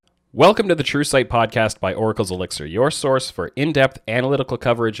Welcome to the True Sight podcast by Oracle's Elixir, your source for in-depth analytical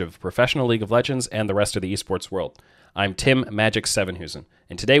coverage of professional League of Legends and the rest of the esports world. I'm Tim Magic Sevenhusen,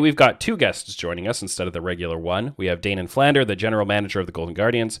 and today we've got two guests joining us instead of the regular one. We have Danon Flander, the general manager of the Golden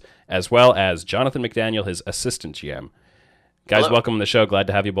Guardians, as well as Jonathan McDaniel, his assistant GM. Guys, Hello. welcome to the show. Glad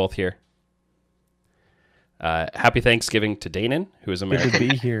to have you both here. Happy Thanksgiving to Danon, who is American. Good to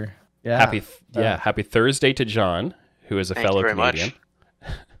be here. Yeah. Happy Thursday to John, who is a Thank you fellow very Canadian. much.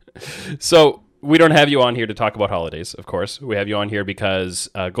 So we don't have you on here to talk about holidays, of course. We have you on here because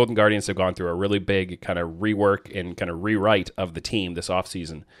Golden Guardians have gone through a really big kind of rework and kind of rewrite of the team this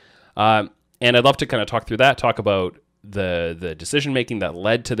offseason. And I'd love to kind of talk through that, talk about the decision-making that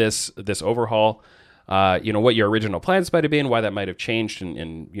led to this overhaul, what your original plans might have been, why that might have changed,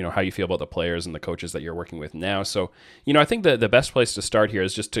 and how you feel about the players and the coaches that you're working with now. So, I think the best place to start here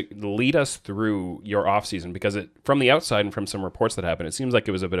is just to lead us through your offseason, because from the outside and from some reports that happened, it seems like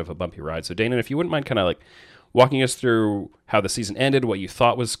it was a bit of a bumpy ride. So, Danon, if you wouldn't mind kind of like walking us through how the season ended, what you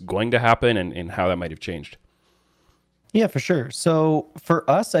thought was going to happen, and how that might have changed. Yeah, for sure. So for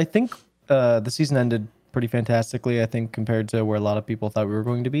us, I think the season ended pretty fantastically, I think, compared to where a lot of people thought we were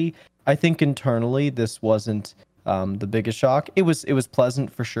going to be. I think internally this wasn't the biggest shock. It was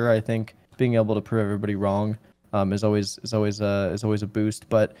pleasant for sure. I think being able to prove everybody wrong is always a boost.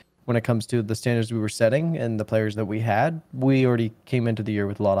 But when it comes to the standards we were setting and the players that we had, we already came into the year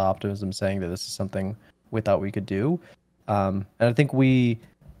with a lot of optimism, saying that this is something we thought we could do. And I think we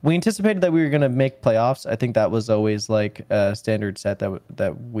anticipated that we were going to make playoffs. I think that was always like a standard set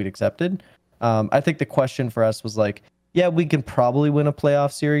that we'd accepted. I think the question for us was like, yeah, we can probably win a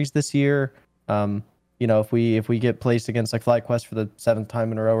playoff series this year. If we get placed against like FlyQuest for the 7th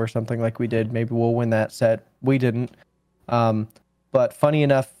time in a row or something like we did, maybe we'll win that set. We didn't. But funny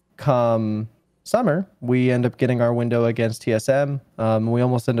enough, come summer, we end up getting our window against TSM. We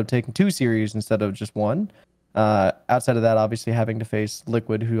almost end up taking 2 series instead of just 1. Outside of that, obviously having to face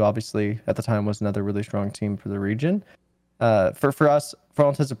Liquid, who obviously at the time was another really strong team for the region. For us, for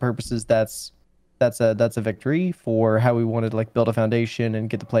all intents and purposes, that's a victory for how we wanted to like build a foundation and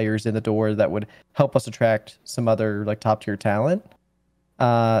get the players in the door that would help us attract some other like top tier talent.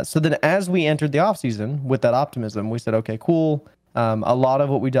 So then as we entered the offseason with that optimism, we said, okay, cool. A lot of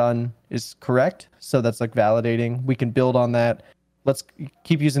what we've done is correct. So that's like validating. We can build on that. Let's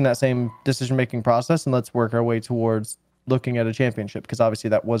keep using that same decision-making process and let's work our way towards looking at a championship, because obviously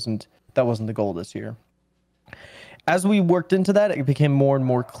that wasn't the goal this year. As we worked into that, it became more and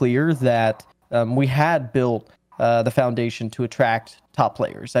more clear that we had built the foundation to attract top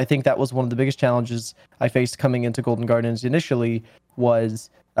players. I think that was one of the biggest challenges I faced coming into Golden Guardians initially,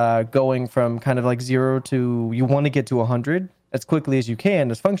 was going from kind of like 0 to, you want to get to 100 as quickly as you can,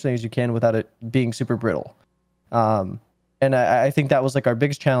 as functionally as you can, without it being super brittle. And I think that was like our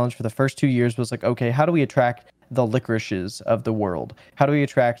biggest challenge for the first 2 years, was like, okay, how do we attract the Licorices of the world? How do we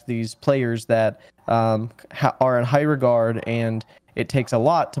attract these players that are in high regard, and it takes a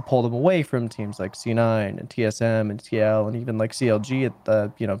lot to pull them away from teams like C9 and TSM and TL and even like CLG at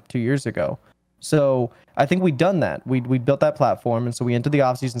the 2 years ago. So I think we've done that. We built that platform, and so we entered the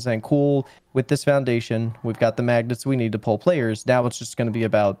offseason saying, cool, with this foundation, we've got the magnets we need to pull players. Now it's just going to be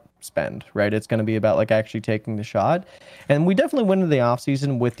about spend, right? It's going to be about like actually taking the shot. And we definitely went into the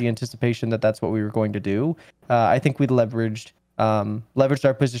offseason with the anticipation that that's what we were going to do. I think we leveraged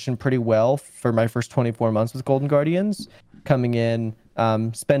our position pretty well for my first 24 months with Golden Guardians, coming in,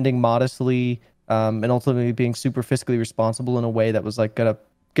 spending modestly, and ultimately being super fiscally responsible in a way that was like gonna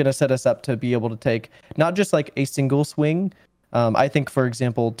set us up to be able to take not just like a single swing. I think, for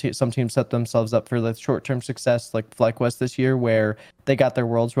example, some teams set themselves up for the short-term success, like FlyQuest this year, where they got their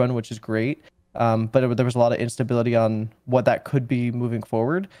Worlds run, which is great. But there was a lot of instability on what that could be moving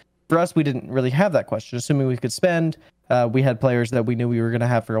forward. For us, we didn't really have that question. Assuming we could spend, we had players that we knew we were going to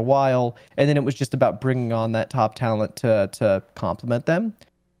have for a while, and then it was just about bringing on that top talent to complement them.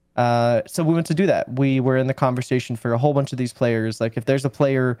 So we went to do that. We were in the conversation for a whole bunch of these players. Like, if there's a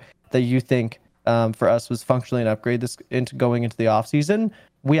player that you think for us was functionally an upgrade going into the off season,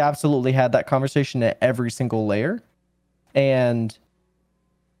 we absolutely had that conversation at every single layer. And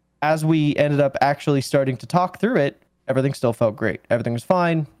as we ended up actually starting to talk through it, everything still felt great. Everything was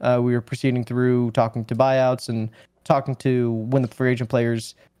fine. We were proceeding through talking to buyouts and talking to when the free agent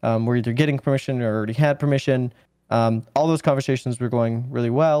players were either getting permission or already had permission. All those conversations were going really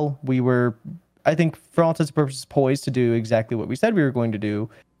well. We were, I think, for all intents and purposes, poised to do exactly what we said we were going to do,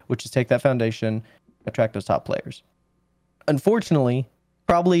 which is take that foundation, attract those top players. Unfortunately,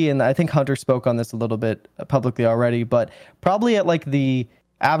 probably, and I think Hunter spoke on this a little bit publicly already, but probably at like the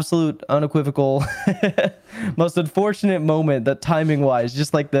absolute unequivocal most unfortunate moment that timing wise,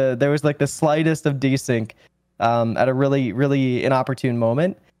 just like there was like the slightest of desync at a really inopportune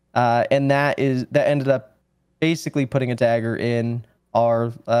moment, and that ended up basically putting a dagger in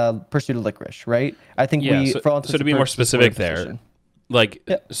our pursuit of licorice, right? I think Yeah. we, So, for all so intents to and be more purposes, we're in specific there, position. like,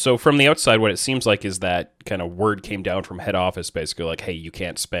 Yeah. so from the outside, what it seems like is that kind of word came down from head office, basically, like, hey, you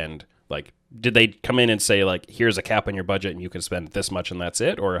can't spend. Like, did they come in and say, like, here's a cap on your budget and you can spend this much and that's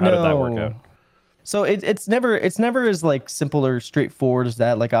it? Or how did that work out? No. So it's never as like simple or straightforward as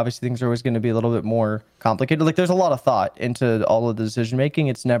that. Like obviously things are always going to be a little bit more complicated. Like there's a lot of thought into all of the decision making.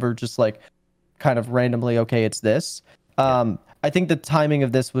 It's never just like kind of randomly, okay, it's this. Yeah. I think the timing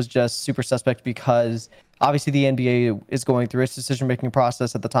of this was just super suspect because obviously the NBA is going through its decision making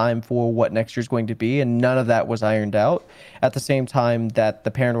process at the time for what next year's going to be, and none of that was ironed out. At the same time that the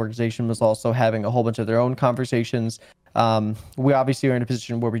parent organization was also having a whole bunch of their own conversations. We obviously are in a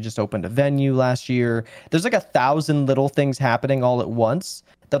position where we just opened a venue last year. There's like 1,000 little things happening all at once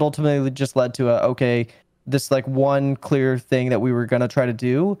that ultimately just led to okay, this like one clear thing that we were gonna try to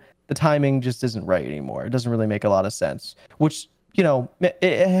do. The timing just isn't right anymore. It doesn't really make a lot of sense. Which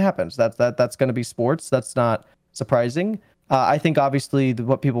it happens. That's going to be sports. That's not surprising. I think obviously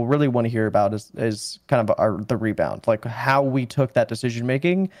what people really want to hear about is kind of the rebound, like how we took that decision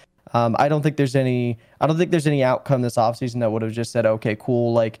making. I don't think there's any outcome this offseason that would have just said, okay,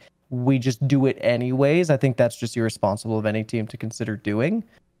 cool, like we just do it anyways. I think that's just irresponsible of any team to consider doing.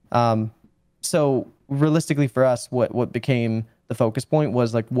 So realistically for us, what became the focus point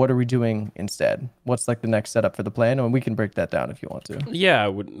was like, what are we doing instead? What's like the next setup for the plan? And we can break that down if you want to. Yeah,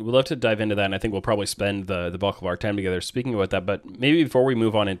 we'd love to dive into that, and I think we'll probably spend the bulk of our time together speaking about that. But maybe before we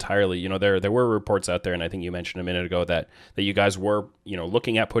move on entirely, there were reports out there, and I think you mentioned a minute ago that you guys were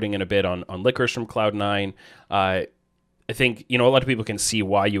looking at putting in a bid on Licorice from Cloud9. I think a lot of people can see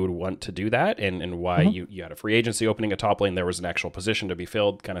why you would want to do that, and why you had a free agency opening a top lane. There was an actual position to be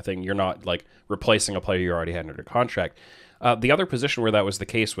filled, kind of thing. You're not like replacing a player you already had under contract. The other position where that was the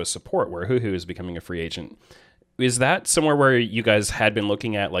case was support, where Huhu is becoming a free agent. Is that somewhere where you guys had been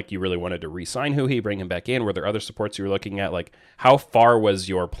looking at, like you really wanted to re-sign Huhi, bring him back in? Were there other supports you were looking at? Like, how far was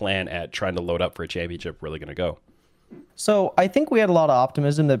your plan at trying to load up for a championship really going to go? So I think we had a lot of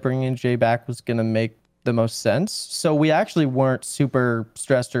optimism that bringing Jay back was going to make the most sense. So we actually weren't super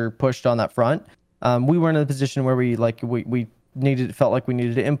stressed or pushed on that front. We weren't in a position where we felt like we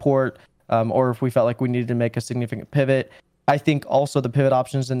needed to import, or if we felt like we needed to make a significant pivot. I think also the pivot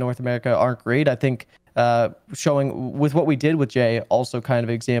options in North America aren't great. I think showing with what we did with Jay, also kind of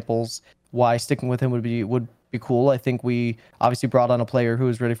examples why sticking with him would be cool. I think we obviously brought on a player who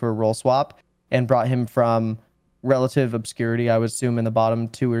was ready for a role swap and brought him from relative obscurity, I would assume, in the bottom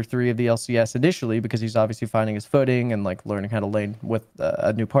 2 or 3 of the LCS initially, because he's obviously finding his footing and like learning how to lane with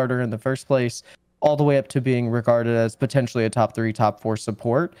a new partner in the first place, all the way up to being regarded as potentially a top 3, top 4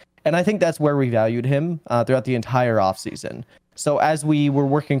 support. And I think that's where we valued him throughout the entire offseason. So as we were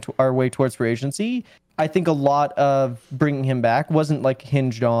working our way towards free agency, I think a lot of bringing him back wasn't like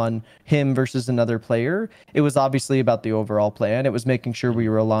hinged on him versus another player. It was obviously about the overall plan. It was making sure we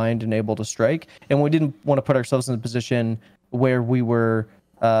were aligned and able to strike. And we didn't want to put ourselves in a position where we were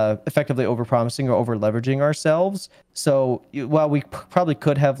effectively overpromising or over leveraging ourselves. So while we probably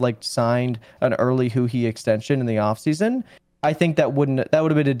could have like signed an early Huhi extension in the offseason, I think that would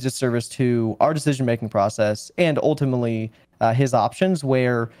have been a disservice to our decision making process and ultimately his options.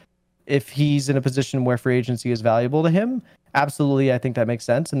 Where if he's in a position where free agency is valuable to him, absolutely, I think that makes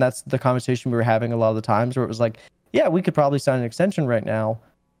sense. And that's the conversation we were having a lot of the times, where it was like, yeah, we could probably sign an extension right now,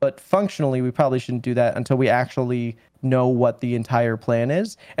 but functionally, we probably shouldn't do that until we actually know what the entire plan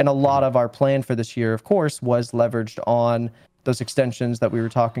is. And a lot of our plan for this year, of course, was leveraged on those extensions that we were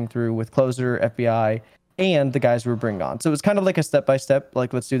talking through with Closer, FBI, and the guys we were bringing on. So it was kind of like a step-by-step,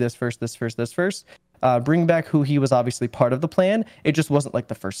 like, let's do this first, this first, this first. Bring back Huhi was obviously part of the plan. It just wasn't like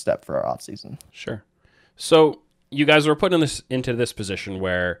the first step for our offseason. Sure. So you guys were put into this position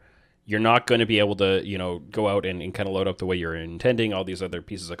where you're not going to be able to, go out and kind of load up the way you're intending. All these other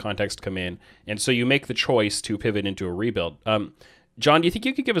pieces of context come in. And so you make the choice to pivot into a rebuild. John, do you think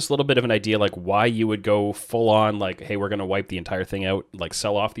you could give us a little bit of an idea, like why you would go full on, like, hey, we're going to wipe the entire thing out, like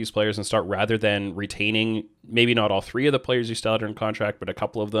sell off these players and start, rather than retaining maybe not all 3 of the players you still had in contract, but a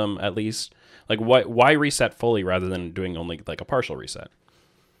couple of them at least? Like, why reset fully rather than doing only like a partial reset?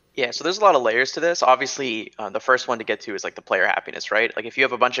 Yeah, so there's a lot of layers to this. Obviously, the first one to get to is like the player happiness, right? Like if you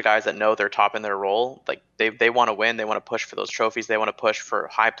have a bunch of guys that know they're top in their role, like they want to win, they want to push for those trophies, they want to push for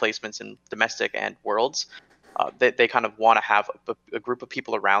high placements in domestic and worlds. They kind of want to have a group of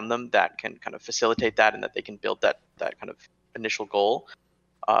people around them that can kind of facilitate that, and that they can build that kind of initial goal.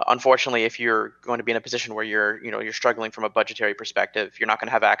 Unfortunately, if you're going to be in a position where you're struggling from a budgetary perspective, you're not going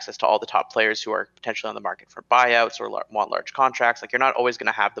to have access to all the top players who are potentially on the market for buyouts or want large contracts. Like, you're not always going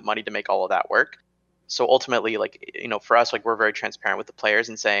to have the money to make all of that work. So ultimately, like, for us, like, we're very transparent with the players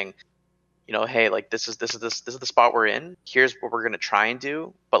and saying, hey, like, this is the spot we're in. Here's what we're going to try and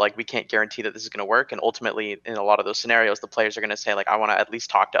do, but like, we can't guarantee that this is going to work. And ultimately, in a lot of those scenarios, the players are going to say, like, I want to at least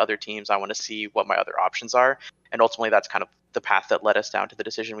talk to other teams. I want to see what my other options are. And ultimately, that's kind of the path that led us down to the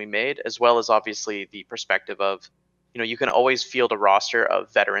decision we made, as well as obviously the perspective of, you can always field a roster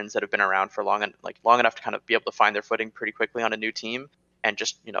of veterans that have been around for long enough to kind of be able to find their footing pretty quickly on a new team, and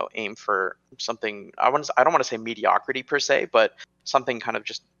just aim for something. I don't want to say mediocrity per se, but something kind of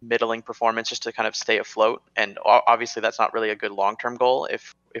just middling performance, just to kind of stay afloat. And obviously, that's not really a good long-term goal.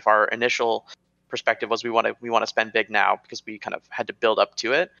 If our initial perspective was we want to spend big now because we kind of had to build up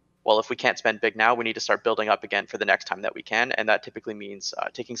to it. Well, if we can't spend big now, we need to start building up again for the next time that we can, and that typically means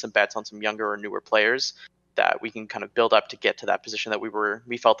taking some bets on some younger or newer players that we can kind of build up to get to that position that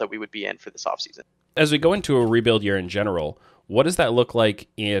we felt that we would be in for this offseason. As we go into a rebuild year in general, what does that look like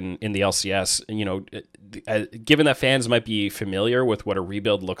in the LCS? Given that fans might be familiar with what a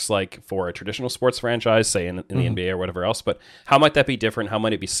rebuild looks like for a traditional sports franchise, say in the NBA or whatever else, but how might that be different? How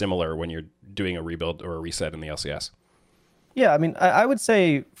might it be similar when you're doing a rebuild or a reset in the LCS? Yeah, I mean, I would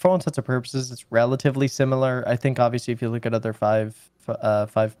say for all intents and purposes, it's relatively similar. I think obviously if you look at other five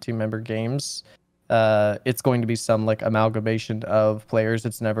team member games, it's going to be some like amalgamation of players.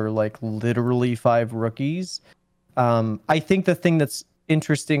 It's never like literally 5 rookies. I think the thing that's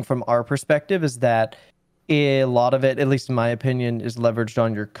interesting from our perspective is that a lot of it, at least in my opinion, is leveraged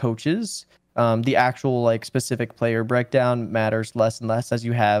on your coaches. The actual like specific player breakdown matters less and less as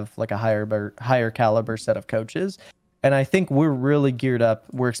you have like a higher caliber set of coaches. And I think we're really geared up.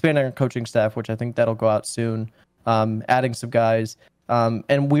 We're expanding our coaching staff, which I think that'll go out soon, adding some guys.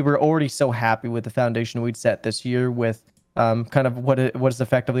 And we were already so happy with the foundation we'd set this year with kind of what is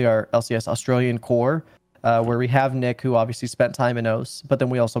effectively our LCS Australian core, where we have Nick, who obviously spent time in OS, but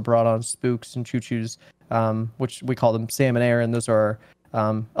then we also brought on Spooks and Choo-Choo's, which we call them Sam and Aaron. Those are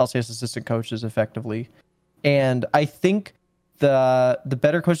our LCS assistant coaches effectively. And I think the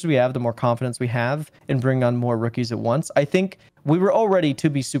better coaches we have, the more confidence we have in bringing on more rookies at once. I think we were already,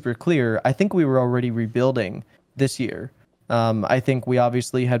 to be super clear, I think we were already rebuilding this year. I think we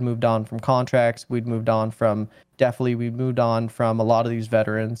obviously had moved on from contracts. We'd moved on from we moved on from a lot of these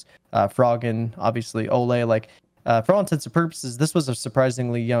veterans. Froggen, obviously Ole. Like, for all intents and purposes, this was a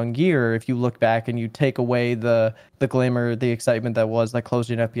surprisingly young year. If you look back and you take away the glamour, the excitement that was like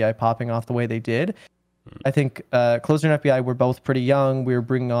Closer and FBI popping off the way they did. I think Closer and FBI were both pretty young. We were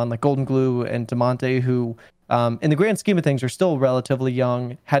bringing on like Golden Glue and Demonte, who, in the grand scheme of things, are still relatively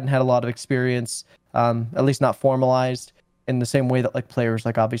young, hadn't had a lot of experience, at least not formalized in the same way that like players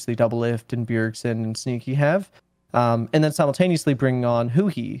like obviously Doublelift and Bjergsen and Sneaky have. And then simultaneously bringing on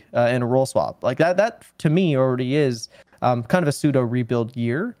Huhi in a role swap. Like that to me already is kind of a pseudo rebuild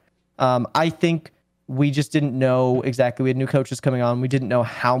year. I think we just didn't know exactly. We had new coaches coming on. We didn't know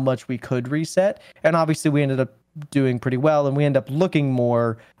how much we could reset. And obviously we ended up doing pretty well. And we end up looking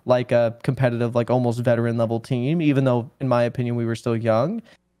more like a competitive, like almost veteran level team, even though in my opinion, we were still young.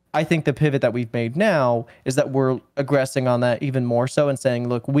 I think the pivot that we've made now is that we're aggressing on that even more so and saying,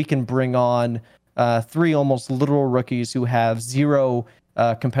 look, we can bring on 3 almost literal rookies who have 0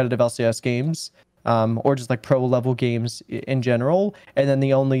 competitive LCS games. Or just like pro level games in general, and then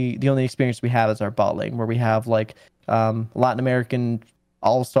the only experience we have is our bot lane, where we have like Latin American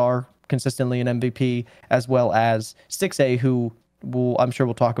all-star consistently in MVP, as well as 6A, who I'm sure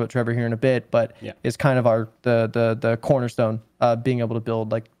we'll talk about Trevor here in a bit, but is kind of our the cornerstone, being able to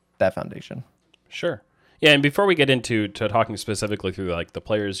build like that foundation. Sure. Yeah, and before we get into talking specifically through like the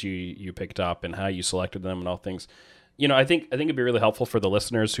players you picked up and how you selected them and all things, I think it'd be really helpful for the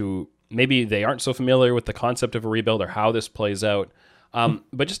listeners who maybe they aren't so familiar with the concept of a rebuild or how this plays out.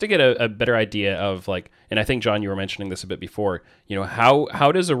 But just to get a better idea of like, and I think John, you were mentioning this a bit before,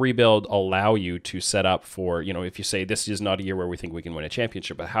 how does a rebuild allow you to set up for, if you say this is not a year where we think we can win a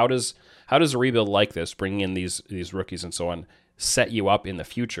championship, but how does a rebuild like this, bringing in these rookies and so on, set you up in the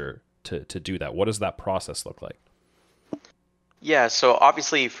future to do that? What does that process look like? Yeah, so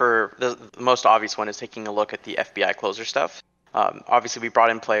obviously for the most obvious one is taking a look at the FBI closer stuff. Obviously we brought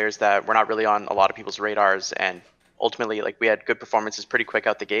in players that were not really on a lot of people's radars, and ultimately like we had good performances pretty quick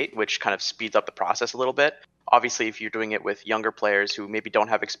out the gate, which kind of speeds up the process a little bit. Obviously if you're doing it with younger players who maybe don't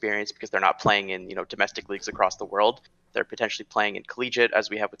have experience because they're not playing in domestic leagues across the world, they're potentially playing in collegiate, as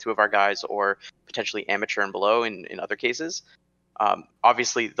we have with 2 of our guys, or potentially amateur and below in other cases.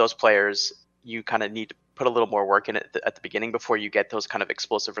 Obviously those players, you kind of need to put a little more work in it at the beginning before you get those kind of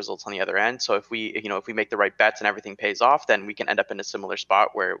explosive results on the other end. So if we make the right bets and everything pays off, then we can end up in a similar spot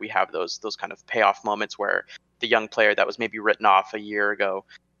where we have those kind of payoff moments where the young player that was maybe written off a year ago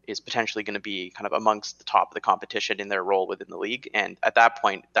is potentially going to be kind of amongst the top of the competition in their role within the league. And at that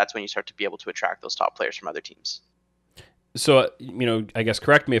point, that's when you start to be able to attract those top players from other teams. So, I guess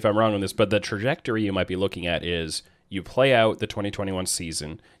correct me if I'm wrong on this, but the trajectory you might be looking at is you play out the 2021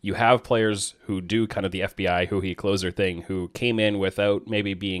 season. You have players who do kind of the FBI, who he closer thing, who came in without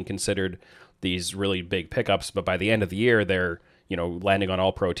maybe being considered these really big pickups, but by the end of the year, they're, landing on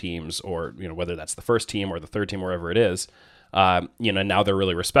all pro teams or, whether that's the first team or the third team, wherever it is, now they're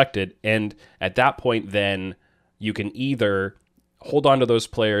really respected. And at that point, then you can either hold on to those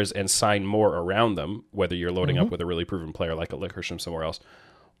players and sign more around them, whether you're loading up with a really proven player like a Licorice from somewhere else,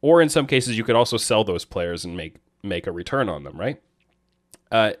 or in some cases, you could also sell those players and make a return on them, right?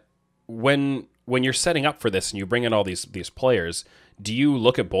 When you're setting up for this and you bring in all these players, do you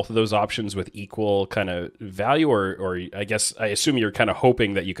look at both of those options with equal kind of value, or I assume you're kind of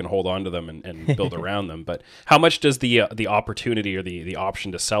hoping that you can hold on to them and build around them, but how much does the opportunity or the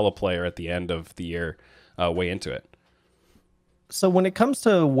option to sell a player at the end of the year weigh into it? So when it comes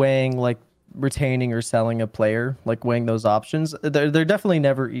to weighing like retaining or selling a player, like weighing those options, they're definitely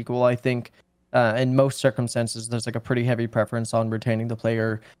never equal. I think in most circumstances, there's like a pretty heavy preference on retaining the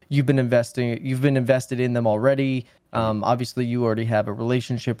player. You've been invested in them already. Obviously, you already have a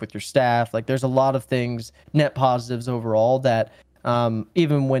relationship with your staff. Like there's a lot of things, net positives overall, that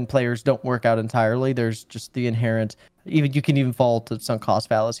even when players don't work out entirely, there's just the inherent, you can even fall to sunk cost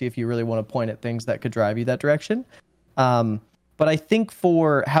fallacy if you really want to point at things that could drive you that direction. But I think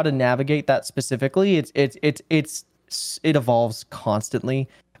for how to navigate that specifically, it evolves constantly.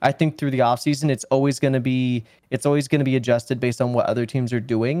 I think through the offseason, it's always going to be adjusted based on what other teams are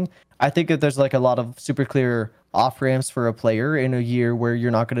doing. I think that there's like a lot of super clear off ramps for a player in a year where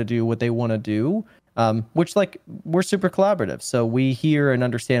you're not going to do what they want to do. Which like we're super collaborative, so we hear and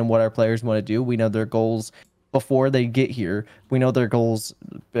understand what our players want to do. We know their goals before they get here. We know their goals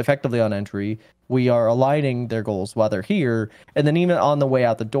effectively on entry. We are aligning their goals while they're here. And then even on the way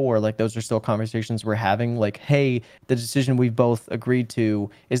out the door, like those are still conversations we're having. Like, hey, the decision we've both agreed to,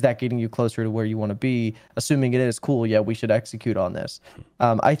 is that getting you closer to where you want to be? Assuming it is, cool, yeah, we should execute on this.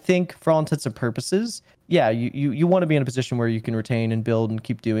 I think for all intents and purposes, yeah, you want to be in a position where you can retain and build and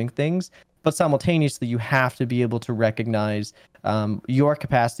keep doing things. But simultaneously, you have to be able to recognize your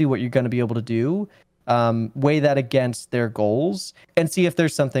capacity, what you're going to be able to do, weigh that against their goals, and see if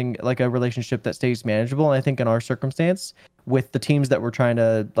there's something like a relationship that stays manageable. And I think in our circumstance, with the teams that we're trying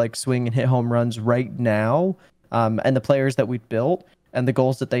to like swing and hit home runs right now, and the players that we've built and the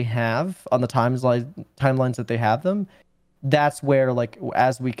goals that they have on the timelines that they have them, that's where, like,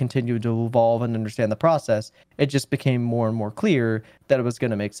 as we continue to evolve and understand the process, it just became more and more clear that it was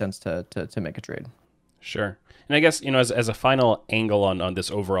going to make sense to make a trade. Sure. And I guess, as a final angle on this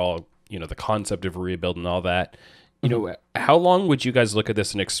overall, the concept of rebuild and all that, how long would you guys look at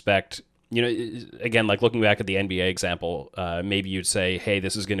this and expect, again, like looking back at the NBA example, maybe you'd say, hey,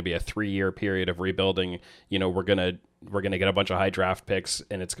 this is going to be a 3-year period of rebuilding. We're going to get a bunch of high draft picks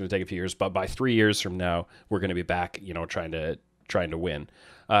and it's going to take a few years, but by 3 years from now, we're going to be back, trying to win.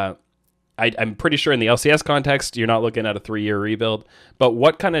 I'm pretty sure in the LCS context, you're not looking at a 3-year rebuild, but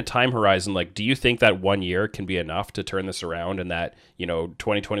what kind of time horizon, like, do you think that 1 year can be enough to turn this around, and that,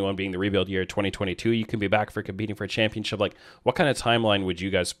 2021 being the rebuild year, 2022, you can be back for competing for a championship? Like, what kind of timeline would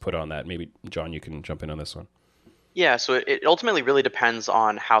you guys put on that? Maybe, John, you can jump in on this one. Yeah, so it ultimately really depends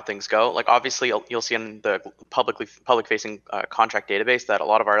on how things go. Like, obviously, you'll see in the public-facing contract database that a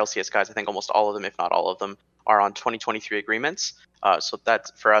lot of our LCS guys, I think almost all of them, if not all of them, are on 2023 agreements. So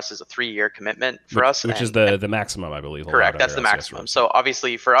that for us is a 3-year commitment for us, which is the maximum, I believe. Correct, that's the maximum. So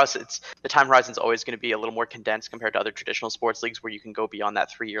obviously for us, it's the time horizon is always going to be a little more condensed compared to other traditional sports leagues where you can go beyond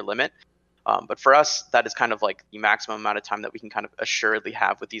that 3-year limit. But for us, that is kind of like the maximum amount of time that we can kind of assuredly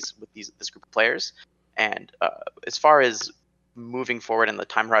have with this group of players. And as far as moving forward in the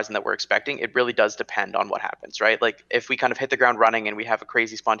time horizon that we're expecting, it really does depend on what happens, right? Like if we kind of hit the ground running and we have a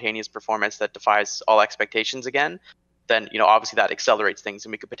crazy spontaneous performance that defies all expectations again, then obviously that accelerates things,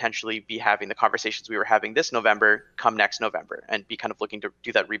 and we could potentially be having the conversations we were having this November come next November and be kind of looking to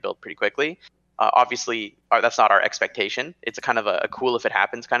do that rebuild pretty quickly. Obviously, that's not our expectation. It's a kind of a cool if it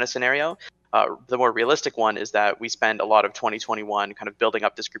happens kind of scenario. The more realistic one is that we spend a lot of 2021 kind of building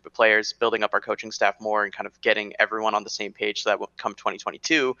up this group of players, building up our coaching staff more, and kind of getting everyone on the same page, so that come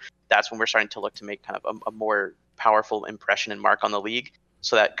 2022, that's when we're starting to look to make kind of a more powerful impression and mark on the league,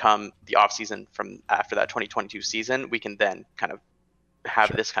 so that come the offseason from after that 2022 season, we can then kind of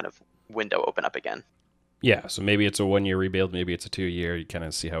have this kind of window open up again. Yeah, so maybe it's a 1 year rebuild, maybe it's a 2 year. You kind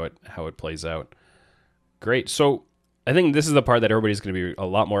of see how it plays out. Great. So I think this is the part that everybody's going to be a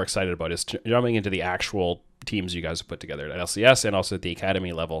lot more excited about is jumping into the actual teams you guys have put together at LCS and also at the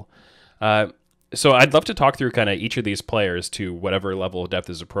academy level. Uh, so I'd love to talk through kind of each of these players to whatever level of depth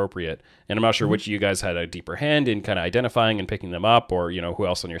is appropriate. And I'm not sure which of you guys had a deeper hand in kind of identifying and picking them up, or who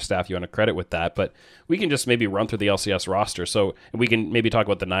else on your staff you want to credit with that. But we can just maybe run through the LCS roster. So we can maybe talk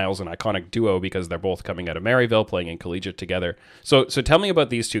about the Niles and Iconic duo because they're both coming out of Maryville, playing in collegiate together. So tell me about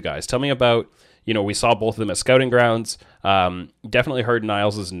these two guys. Tell me about we saw both of them at scouting grounds. Definitely heard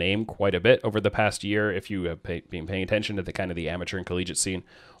Niles' name quite a bit over the past year. If you have been paying attention to the kind of the amateur and collegiate scene,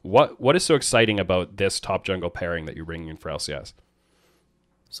 what is so exciting about this top jungle pairing that you're bringing in for LCS?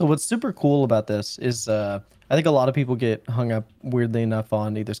 So what's super cool about this is I think a lot of people get hung up weirdly enough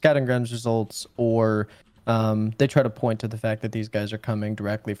on either scouting grounds results or they try to point to the fact that these guys are coming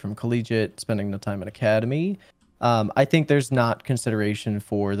directly from collegiate, spending no time in academy. I think there's not consideration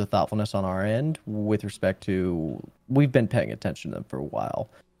for the thoughtfulness on our end with respect to we've been paying attention to them for a while.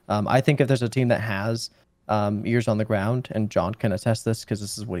 I think if there's a team that has ears on the ground, and John can attest this because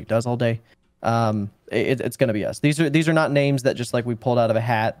this is what he does all day, it's going to be us. These are not names that just like we pulled out of a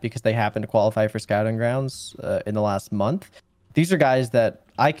hat because they happen to qualify for scouting grounds in the last month. These are guys that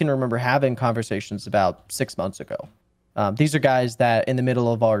I can remember having conversations about 6 months ago. These are guys that in the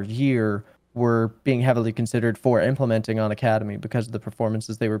middle of our year were being heavily considered for implementing on academy because of the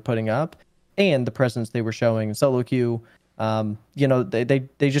performances they were putting up and the presence they were showing in solo queue. They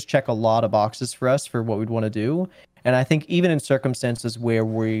just check a lot of boxes for us for what we'd want to do. And I think even in circumstances where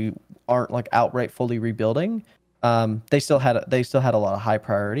we aren't like outright fully rebuilding, they still had a lot of high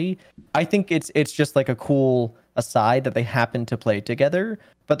priority. I think it's just like a cool aside that they happen to play together,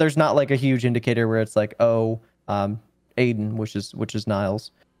 but there's not like a huge indicator where it's like, Aiden, which is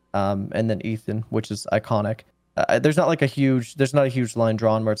Niles, and then Ethan, which is Iconic. There's not a huge line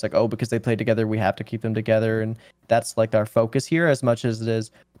drawn where it's like, because they play together, we have to keep them together, and that's like our focus here as much as it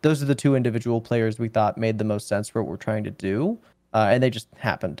is. Those are the two individual players we thought made the most sense for what we're trying to do, and they just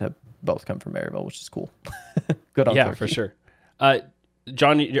happen to both come from Maryville, which is cool. Good on Corky. For sure.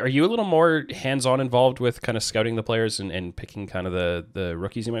 John, are you a little more hands-on involved with kind of scouting the players and picking kind of the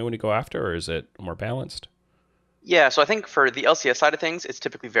rookies you might want to go after, or is it more balanced? Yeah, so I think for the LCS side of things, it's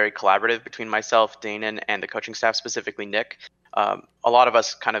typically very collaborative between myself, Danon, and the coaching staff, specifically Nick. A lot of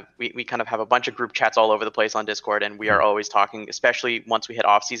us we kind of have a bunch of group chats all over the place on Discord, and we are always talking, especially once we hit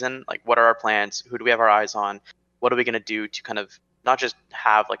off season, like what are our plans? Who do we have our eyes on? What are we going to do to kind of not just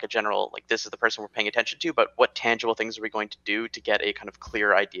have like a general, like this is the person we're paying attention to, but what tangible things are we going to do to get a kind of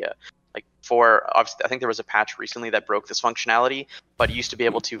clear idea? Like obviously, I think there was a patch recently that broke this functionality, but you used to be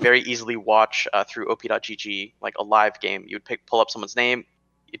able to very easily watch through op.gg like a live game. You would pull up someone's name,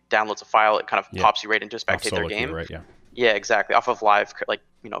 it downloads a file, it kind of pops you right into spectate their game. Right, yeah. Yeah, exactly. Off of live,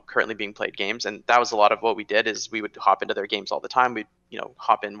 currently being played games, and that was a lot of what we did. Is we would hop into their games all the time. We'd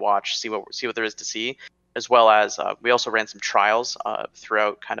hop in, watch, see what there is to see, as well as we also ran some trials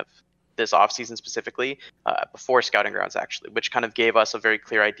throughout kind of this offseason specifically before scouting grounds actually, which kind of gave us a very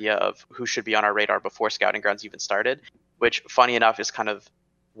clear idea of who should be on our radar before scouting grounds even started, which funny enough is kind of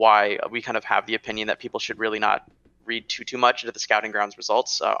why we kind of have the opinion that people should really not read too much into the scouting grounds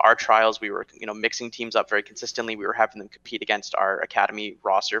results. Our trials, we were mixing teams up very consistently. We were having them compete against our academy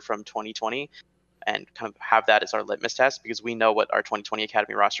roster from 2020 and kind of have that as our litmus test because we know what our 2020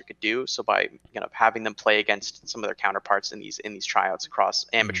 academy roster could do. So by having them play against some of their counterparts in these tryouts across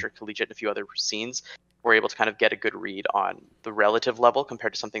amateur, collegiate, and a few other scenes, we're able to kind of get a good read on the relative level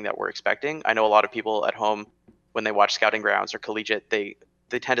compared to something that we're expecting. I know a lot of people at home, when they watch scouting grounds or collegiate, they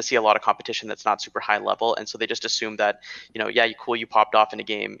tend to see a lot of competition that's not super high level, and so they just assume that you popped off in a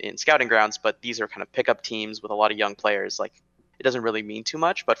game in scouting grounds, but these are kind of pickup teams with a lot of young players. Like it doesn't really mean too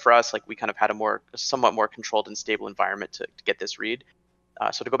much, but for us, like we kind of had a somewhat more controlled and stable environment to get this read.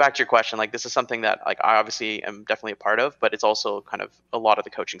 So to go back to your question, like this is something that like I obviously am definitely a part of, but it's also kind of a lot of the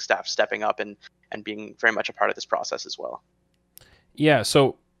coaching staff stepping up and being very much a part of this process as well. Yeah.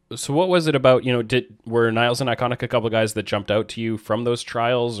 So what was it about, were Niles and Iconic a couple of guys that jumped out to you from those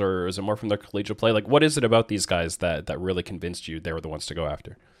trials, or is it more from their collegiate play? Like what is it about these guys that really convinced you they were the ones to go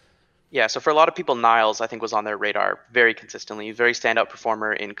after? Yeah, so for a lot of people, Niles, I think, was on their radar very consistently. Very standout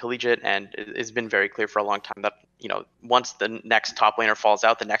performer in collegiate, and it's been very clear for a long time that, once the next top laner falls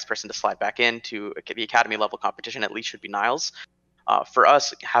out, the next person to slide back into the academy level competition at least should be Niles. For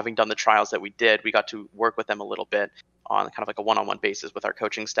us, having done the trials that we did, we got to work with them a little bit on kind of like a one-on-one basis with our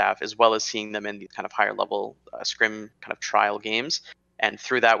coaching staff, as well as seeing them in these kind of higher level scrim kind of trial games. And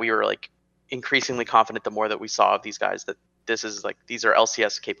through that, we were like increasingly confident the more that we saw of these guys that these are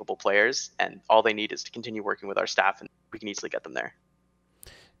LCS capable players, and all they need is to continue working with our staff, and we can easily get them there.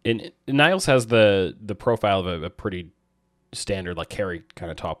 And Niles has the profile of a pretty standard like carry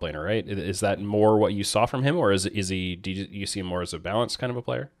kind of top laner, right? Is that more what you saw from him, or is he? Do you see him more as a balanced kind of a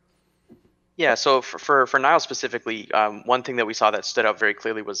player? Yeah, so for Niles specifically, one thing that we saw that stood out very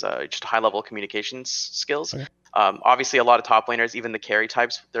clearly was just high level communications skills. Okay. Obviously, a lot of top laners, even the carry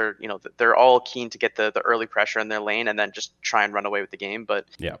types, they're all keen to get the early pressure in their lane and then just try and run away with the game. But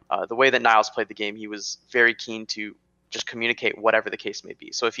Yeah. The way that Niles played the game, he was very keen to just communicate whatever the case may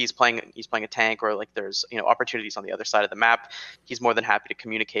be. So if he's playing a tank, or like there's opportunities on the other side of the map, he's more than happy to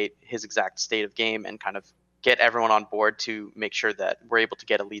communicate his exact state of game and kind of get everyone on board to make sure that we're able to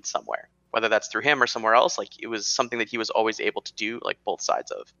get a lead somewhere, whether that's through him or somewhere else. Like, it was something that he was always able to do, like, both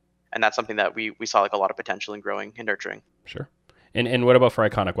sides of. And that's something that we saw like a lot of potential in growing and nurturing. Sure. And what about for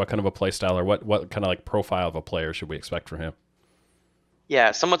Iconic? What kind of a play style, or what kind of like profile of a player should we expect from him?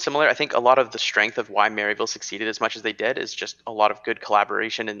 Yeah, somewhat similar. I think a lot of the strength of why Maryville succeeded as much as they did is just a lot of good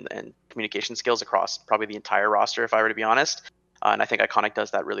collaboration and communication skills across probably the entire roster, if I were to be honest. And I think Iconic does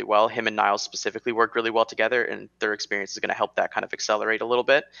that really well. Him and Niles specifically work really well together, and their experience is going to help that kind of accelerate a little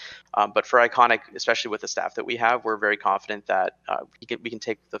bit. But for Iconic, especially with the staff that we have, we're very confident that we can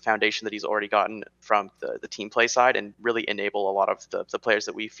take the foundation that he's already gotten from the team play side and really enable a lot of the players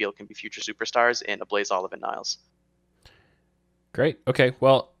that we feel can be future superstars in a Blaze Olive and Niles. Great. Okay.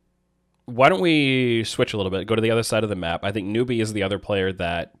 Well, why don't we switch a little bit, go to the other side of the map? I think Newbie is the other player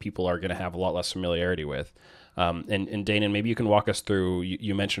that people are going to have a lot less familiarity with. And Danon, maybe you can walk us through,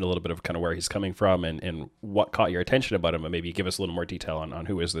 you mentioned a little bit of kind of where he's coming from and what caught your attention about him, and maybe give us a little more detail on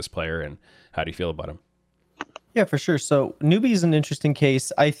who is this player and how do you feel about him? Yeah, for sure. So Newbie is an interesting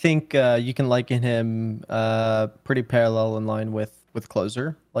case. I think you can liken him pretty parallel in line with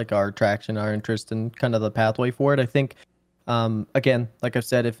Closer, like our traction, our interest, and kind of the pathway for it. I think, again, like I've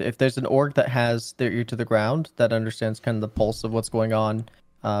said, if there's an org that has their ear to the ground, that understands kind of the pulse of what's going on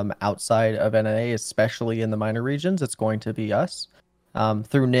outside of NA, especially in the minor regions, it's going to be us.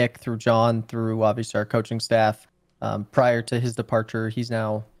 Through Nick, through John, through obviously our coaching staff. Prior to his departure, he's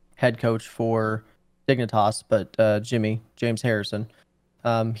now head coach for Dignitas, but James Harrison,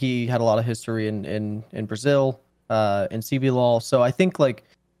 he had a lot of history in Brazil, in CBLOL. So I think like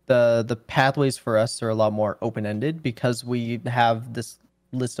the pathways for us are a lot more open-ended because we have this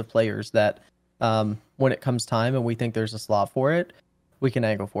list of players that when it comes time and we think there's a slot for it, we can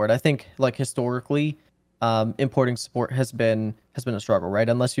angle for it. I think like historically, importing support has been a struggle, right?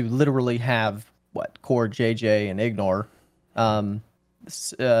 Unless you literally have Core, JJ, and Ignore.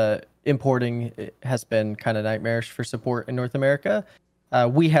 Importing has been kind of nightmarish for support in North America.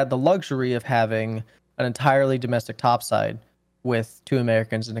 We had the luxury of having an entirely domestic topside with 2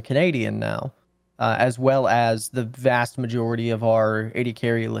 Americans and a Canadian now, as well as the vast majority of our 80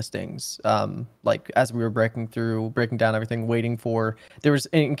 carry listings. Like as we were breaking down everything, waiting for, there was,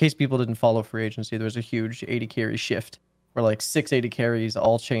 in case people didn't follow free agency, there was a huge 80 carry shift where like 6 80 carries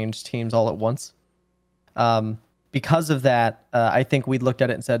all changed teams all at once. Because of that, I think we looked at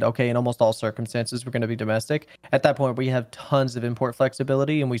it and said, okay, in almost all circumstances, we're going to be domestic. At that point, we have tons of import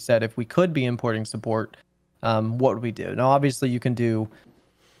flexibility, and we said if we could be importing support, what would we do? Now, obviously, you can do,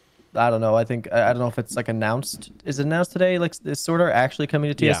 I don't know. I don't know if it's like announced. Is it announced today? Like, is Sorter actually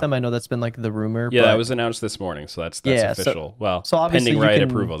coming to TSM? Yeah. I know that's been like the rumor. Yeah, that was announced this morning, so that's official. So pending riot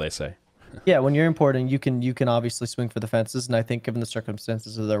approval, they say. Yeah, when you're importing, you can obviously swing for the fences, and I think given the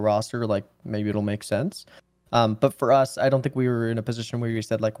circumstances of their roster, like maybe it'll make sense. But for us, I don't think we were in a position where we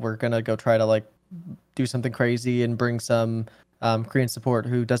said like we're gonna go try to like do something crazy and bring some Korean support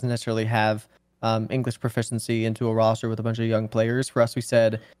who doesn't necessarily have English proficiency into a roster with a bunch of young players. For us, we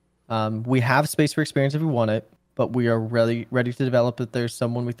said we have space for experience if we want it, but we are ready to develop if there's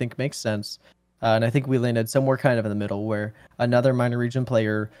someone we think makes sense. And I think we landed somewhere kind of in the middle where another minor region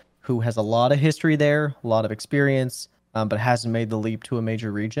player who has a lot of history there, a lot of experience, but hasn't made the leap to a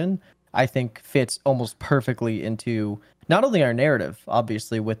major region, I think fits almost perfectly into not only our narrative,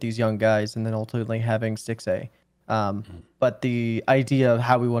 obviously, with these young guys and then ultimately having 6A, but the idea of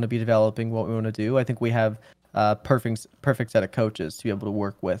how we want to be developing what we want to do. I think we have a perfect set of coaches to be able to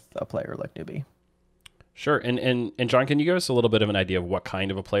work with a player like Newbie. Sure. And John, can you give us a little bit of an idea of what kind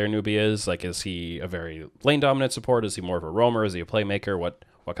of a player Newbie is? Like, is he a very lane dominant support? Is he more of a roamer? Is he a playmaker? What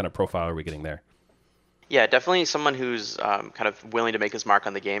kind of profile are we getting there? Yeah, definitely someone who's kind of willing to make his mark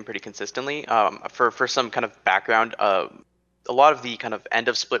on the game pretty consistently. For some kind of background, a lot of the kind of end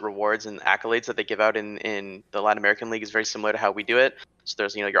of split rewards and accolades that they give out in the Latin American League is very similar to how we do it. So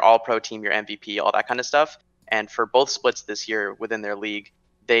there's your all pro team, your MVP, all that kind of stuff. And for both splits this year within their league,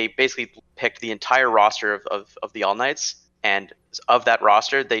 they basically picked the entire roster of the All Knights And of that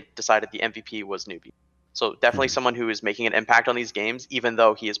roster, they decided the MVP was Newbie. So definitely someone who is making an impact on these games, even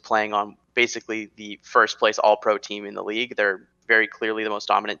though he is playing on basically the first place All Pro team in the league. They're very clearly the most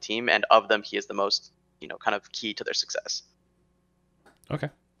dominant team, and of them, he is the most, kind of key to their success. Okay,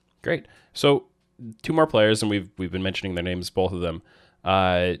 great. So 2 more players, and we've been mentioning their names, both of them.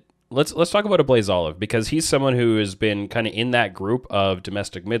 Let's talk about Ablaze Olive, because he's someone who has been kind of in that group of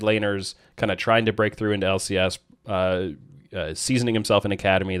domestic mid laners, kind of trying to break through into LCS, seasoning himself in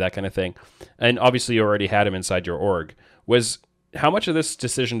academy, that kind of thing. And obviously you already had him inside your org. How much of this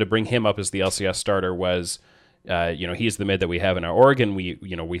decision to bring him up as the LCS starter was, he's the mid that we have in our org, and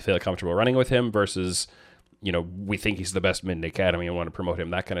we feel comfortable running with him, versus, we think he's the best mid in the academy and want to promote him,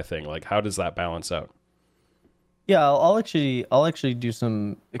 that kind of thing. Like, how does that balance out? Yeah, I'll actually do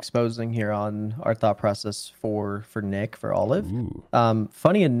some exposing here on our thought process for Nick, for Olive.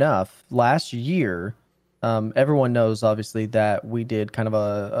 Funny enough, last year, everyone knows obviously that we did kind of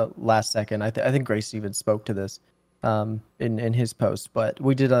a last second. I think Grace even spoke to this in his post, but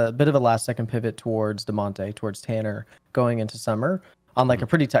we did a bit of a last second pivot towards Demonte, towards Tanner going into summer on like a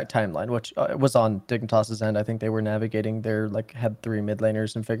pretty tight timeline, which was on Dignitas's end. I think they were navigating their had 3 mid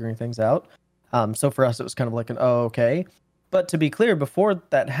laners and figuring things out. So for us, it was kind of like okay. But to be clear, before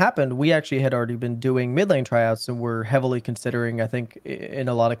that happened, we actually had already been doing mid lane tryouts, and we're heavily considering, I think, in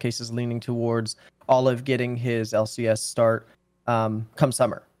a lot of cases, leaning towards Olive getting his LCS start come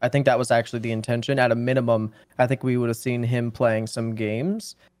summer. I think that was actually the intention. At a minimum, I think we would have seen him playing some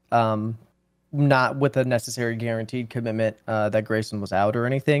games, not with a necessary guaranteed commitment that Grayson was out or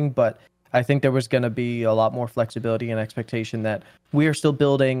anything, but I think there was going to be a lot more flexibility and expectation that we are still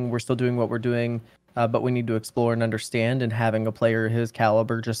building, we're still doing what we're doing, but we need to explore and understand, and having a player his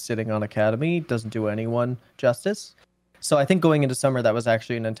caliber just sitting on Academy doesn't do anyone justice. So I think going into summer, that was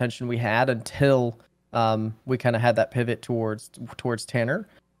actually an intention we had until we kind of had that pivot towards Tanner.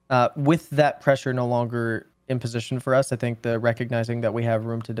 With that pressure no longer in position for us, I think the recognizing that we have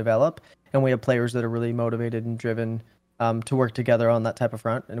room to develop, and we have players that are really motivated and driven to work together on that type of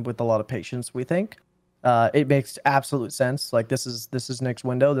front, and with a lot of patience, we think it makes absolute sense. Like this is Nick's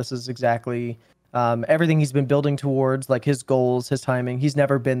window. This is exactly everything he's been building towards, like his goals, his timing. He's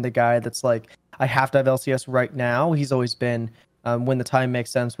never been the guy that's like, I have to have LCS right now. He's always been when the time makes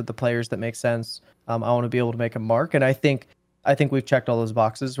sense with the players that make sense. I want to be able to make a mark, and I think we've checked all those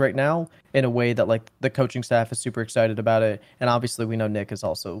boxes right now in a way that like the coaching staff is super excited about it, and obviously we know Nick is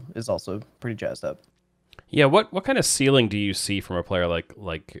also pretty jazzed up. Yeah, what kind of ceiling do you see from a player like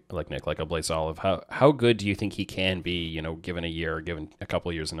Nick, like Ablaze Olive? How good do you think he can be, given a year, given a couple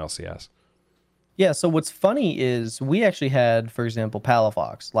of years in LCS? Yeah, so what's funny is we actually had, for example,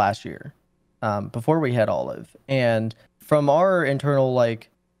 Palafox last year, before we had Olive. And from our internal,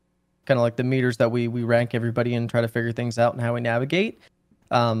 kind of like the meters that we rank everybody and try to figure things out and how we navigate,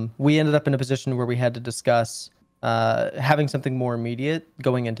 we ended up in a position where we had to discuss having something more immediate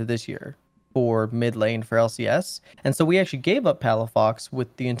going into this year for mid lane for LCS. And so we actually gave up Palafox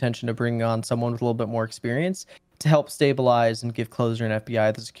with the intention of bringing on someone with a little bit more experience to help stabilize and give Closer and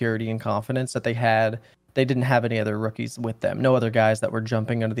FBI the security and confidence that they had. They didn't have any other rookies with them, no other guys that were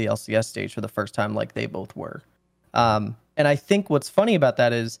jumping into the LCS stage for the first time like they both were. And I think what's funny about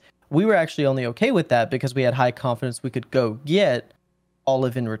that is we were actually only okay with that because we had high confidence we could go get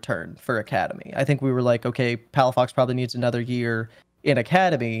Olive in return for Academy. I think we were like, okay, Palafox probably needs another year in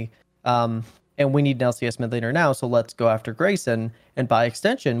Academy, and we need an LCS mid laner now, so let's go after Grayson, and by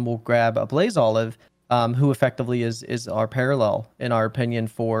extension, we'll grab Ablaze Olive, who effectively is our parallel, in our opinion,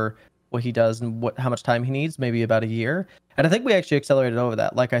 for what he does and how much time he needs, maybe about a year. And I think we actually accelerated over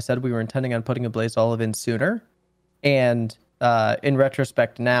that. Like I said, we were intending on putting Ablaze Olive in sooner, and in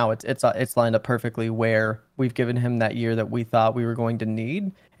retrospect now, it's lined up perfectly where we've given him that year that we thought we were going to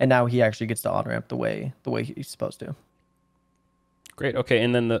need, and now he actually gets to on-ramp the way he's supposed to. Great. Okay,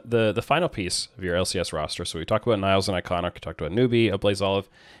 and then the final piece of your LCS roster. So we talked about Niles and Iconic, we talked about Newbie, Ablaze Olive,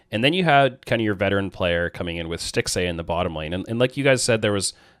 and then you had kind of your veteran player coming in with Stixxay in the bottom lane. And like you guys said, there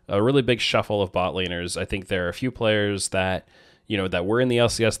was a really big shuffle of bot laners. I think there are a few players that that were in the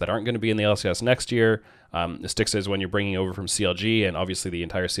LCS that aren't going to be in the LCS next year. Stixxay is when you're bringing over from CLG, and obviously the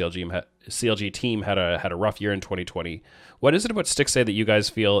entire CLG team had a rough year in 2020. What is it about Stixxay that you guys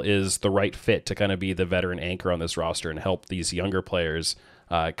feel is the right fit to kind of be the veteran anchor on this roster and help these younger players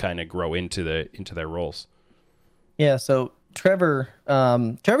kind of grow into their roles? Yeah, so Trevor's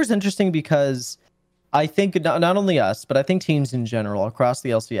interesting because I think not only us, but I think teams in general across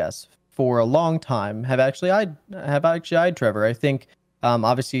the LCS for a long time have actually eyed Trevor. I think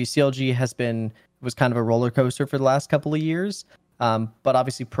obviously CLG was kind of a roller coaster for the last couple of years. But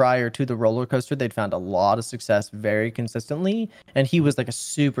obviously, prior to the roller coaster, they'd found a lot of success very consistently, and he was like a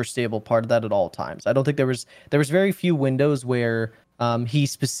super stable part of that at all times. I don't think there was very few windows where he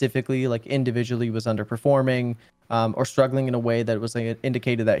specifically, like individually, was underperforming or struggling in a way that was like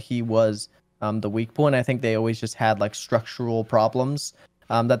indicated that he was the weak point. I think they always just had like structural problems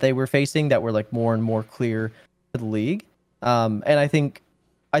that they were facing that were like more and more clear to the league. And I think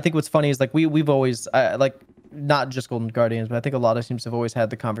what's funny is like we've always like not just Golden Guardians, but I think a lot of teams have always had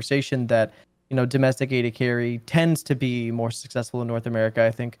the conversation that, domestic AD carry tends to be more successful in North America.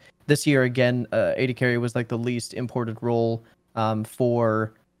 I think this year again, AD carry was like the least imported role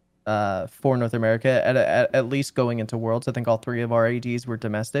for North America at least going into Worlds. I think all three of our ADs were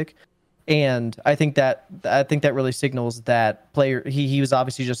domestic. And I think that really signals that player he was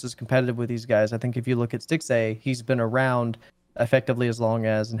obviously just as competitive with these guys. I think if you look at Stixxay, he's been around effectively as long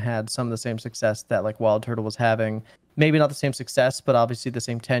as and had some of the same success that like Wild Turtle was having. Maybe not the same success, but obviously the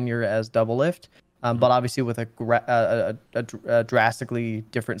same tenure as Doublelift. But obviously with a drastically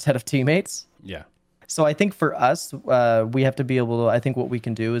different set of teammates. Yeah. So I think for us, we have to be able to. I think what we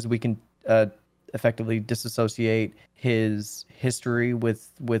can do is we can effectively disassociate his history with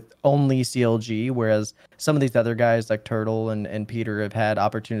only CLG, whereas some of these other guys like Turtle and Peter have had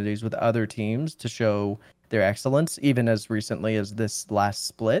opportunities with other teams to show their excellence, even as recently as this last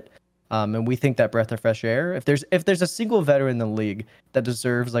split. And we think that breath of fresh air. If there's a single veteran in the league that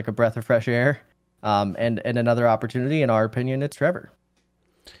deserves like a breath of fresh air, and another opportunity, in our opinion, it's Trevor.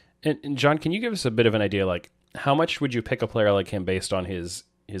 And John, can you give us a bit of an idea, like how much would you pick a player like him based on his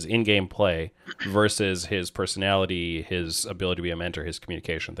in-game play versus his personality, his ability to be a mentor, his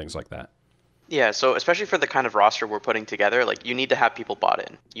communication, things like that? Yeah, so especially for the kind of roster we're putting together, like you need to have people bought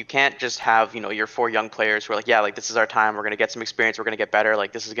in. You can't just have, your 4 young players who are like, yeah, like this is our time, we're going to get some experience, we're going to get better,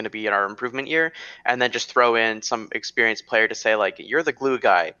 like this is going to be our improvement year, and then just throw in some experienced player to say like, you're the glue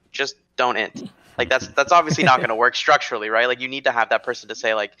guy, just don't int. Like that's obviously not going to work structurally, right? Like you need to have that person to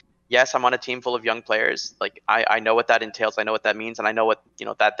say like, yes, I'm on a team full of young players. Like I know what that entails, I know what that means, and I know what,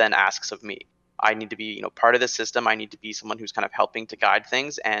 that then asks of me. I need to be, part of the system. I need to be someone who's kind of helping to guide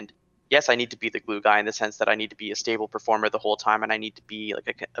things. And yes, I need to be the glue guy in the sense that I need to be a stable performer the whole time, and I need to be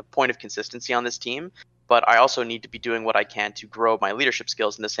like a point of consistency on this team. But I also need to be doing what I can to grow my leadership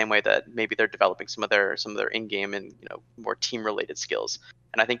skills in the same way that maybe they're developing some of their in-game and more team-related skills.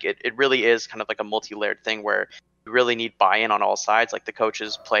 And I think it really is kind of like a multi-layered thing where you really need buy-in on all sides. Like the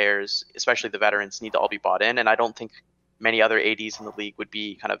coaches, players, especially the veterans, need to all be bought in. And I don't think many other ADs in the league would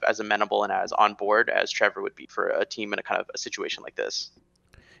be kind of as amenable and as on board as Trevor would be for a team in a kind of a situation like this.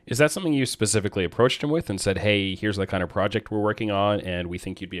 Is that something you specifically approached him with and said, hey, here's the kind of project we're working on, and we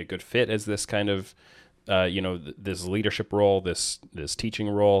think you'd be a good fit as this kind of, this leadership role, this teaching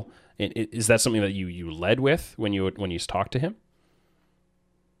role? Is that something that you led with when you talked to him?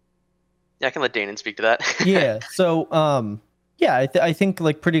 Yeah, I can let Danon speak to that. Yeah. So, I think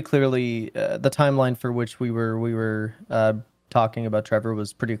like pretty clearly the timeline for which we were talking about Trevor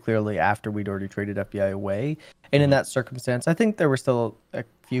was pretty clearly after we'd already traded FBI away. And in that circumstance, I think there were still a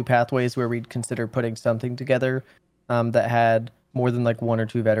few pathways where we'd consider putting something together that had more than like 1 or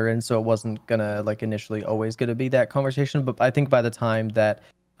 2 veterans. So it wasn't gonna like initially always gonna be that conversation. But I think by the time that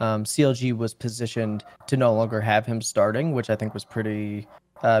CLG was positioned to no longer have him starting, which I think was pretty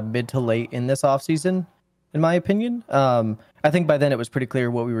mid to late in this offseason, in my opinion, I think by then it was pretty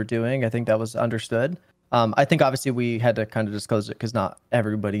clear what we were doing. I think that was understood. I think obviously we had to kind of disclose it because not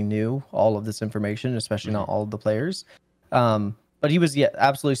everybody knew all of this information, especially not all of the players. But he was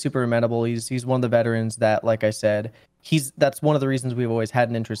absolutely super amenable. He's one of the veterans that, like I said, that's one of the reasons we've always had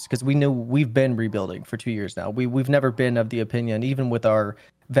an interest, because we knew we've been rebuilding for 2 years now. We've never been of the opinion, even with our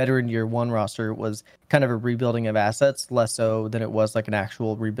veteran year 1 roster, it was kind of a rebuilding of assets, less so than it was like an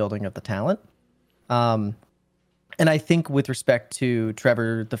actual rebuilding of the talent. And I think with respect to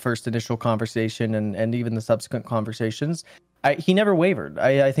Trevor, the first initial conversation and even the subsequent conversations, he never wavered.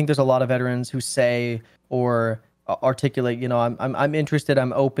 I think there's a lot of veterans who say or articulate, I'm interested,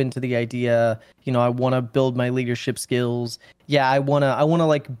 I'm open to the idea, I want to build my leadership skills. Yeah, I want to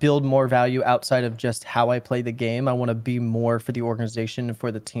like build more value outside of just how I play the game. I want to be more for the organization and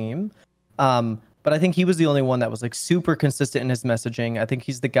for the team. But I think he was the only one that was like super consistent in his messaging. I think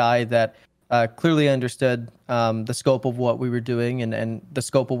he's the guy that clearly understood the scope of what we were doing and the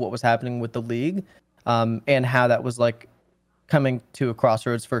scope of what was happening with the league, and how that was like coming to a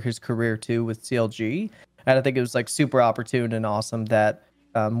crossroads for his career too with CLG. And I think it was like super opportune and awesome that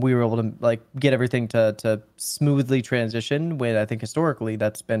we were able to like get everything to smoothly transition, when I think historically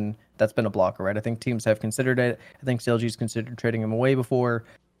that's been a blocker, right? I think teams have considered it. I think CLG's considered trading him away before.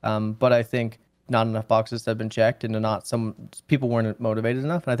 But I think not enough boxes had been checked, and not some people weren't motivated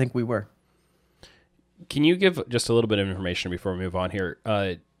enough, and I think we were. Can you give just a little bit of information before we move on here?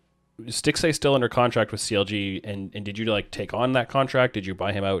 Stixxay still under contract with CLG, and did you like take on that contract? Did you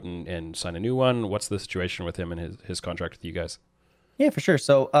buy him out and sign a new one? What's the situation with him and his contract with you guys? Yeah, for sure.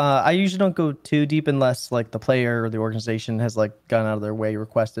 So I usually don't go too deep unless like the player or the organization has like gone out of their way,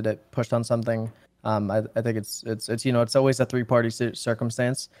 requested it, pushed on something. I think it's always a three-party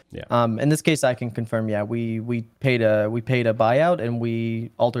circumstance. Yeah. In this case, I can confirm. Yeah, we paid a buyout and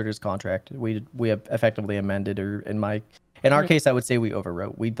we altered his contract. We have effectively amended, or in our case, I would say we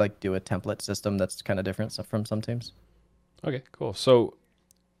overwrote. We'd like do a template system that's kind of different from some teams. Okay, cool. So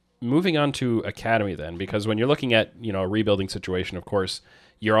moving on to Academy then, because when you're looking at, a rebuilding situation, of course,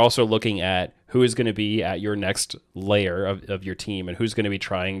 you're also looking at who is going to be at your next layer of your team and who's going to be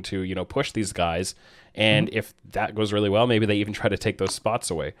trying to, push these guys. And if that goes really well, maybe they even try to take those spots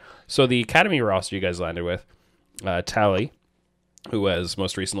away. So the Academy roster you guys landed with, Tally, who was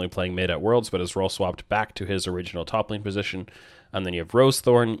most recently playing mid at Worlds, but has role swapped back to his original top lane position. And then you have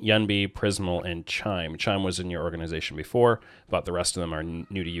Rosethorn, Yunbi, Prismal, and Chime. Chime was in your organization before, but the rest of them are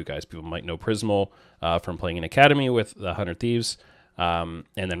new to you guys. People might know Prismal from playing in Academy with the 100 Thieves. And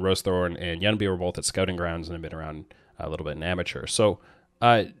then Rosethorn and Yunbi were both at Scouting Grounds and have been around a little bit in Amateur. So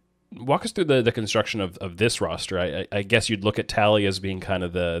walk us through the construction of this roster. I guess you'd look at Tally as being kind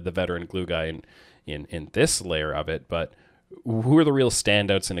of the veteran glue guy in this layer of it, but who are the real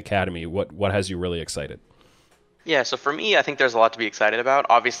standouts in Academy? What has you really excited? Yeah, so for me, I think there's a lot to be excited about.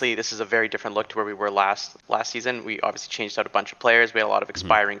 Obviously, this is a very different look to where we were last season. We obviously changed out a bunch of players. We had a lot of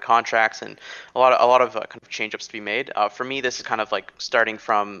expiring contracts and a lot of kind of change-ups to be made. For me, this is kind of like starting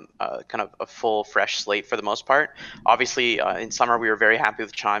from kind of a full, fresh slate for the most part. Obviously, in summer, we were very happy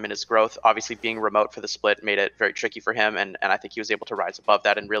with Chime and his growth. Obviously, being remote for the split made it very tricky for him, and I think he was able to rise above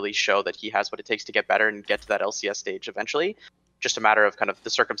that and really show that he has what it takes to get better and get to that LCS stage eventually. Just a matter of kind of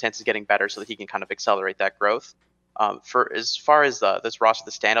the circumstances getting better so that he can kind of accelerate that growth. For as far as this roster,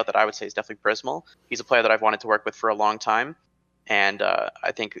 the standout that I would say is definitely Prismal. He's a player that I've wanted to work with for a long time, and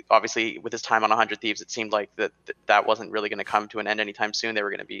I think obviously with his time on 100 Thieves, it seemed like that wasn't really going to come to an end anytime soon. They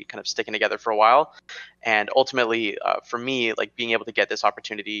were going to be kind of sticking together for a while, and ultimately, for me, like being able to get this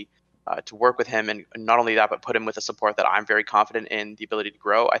opportunity to work with him, and not only that, but put him with a support that I'm very confident in the ability to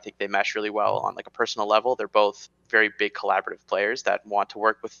grow. I think they mesh really well on like a personal level. They're both very big collaborative players that want to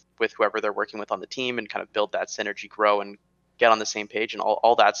work with whoever they're working with on the team and kind of build that synergy, grow, and get on the same page and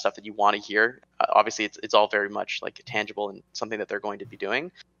all that stuff that you want to hear. Obviously, it's all very much like tangible and something that they're going to be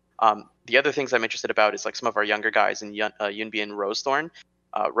doing. The other things I'm interested about is like some of our younger guys in Yunbi and Rosethorn.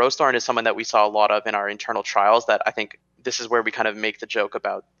 Rosethorn is someone that we saw a lot of in our internal trials that I think this is where we kind of make the joke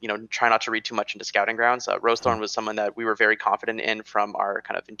about, try not to read too much into Scouting Grounds. Rosethorn was someone that we were very confident in from our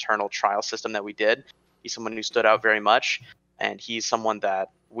kind of internal trial system that we did. He's someone who stood out very much, and he's someone that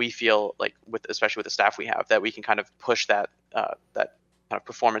we feel like, especially with the staff we have, that we can kind of push that kind of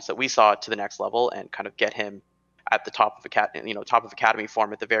performance that we saw to the next level and kind of get him at the top of Academy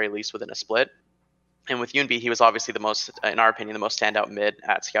form at the very least within a split. And with Yunbi, he was obviously the most, in our opinion, the most standout mid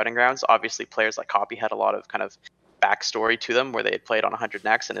at Scouting Grounds. Obviously, players like Copy had a lot of kind of backstory to them where they had played on 100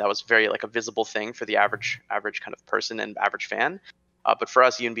 Next, and that was very like a visible thing for the average kind of person and average fan. But for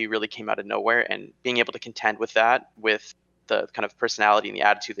us, Yunbi really came out of nowhere, and being able to contend with that, with the kind of personality and the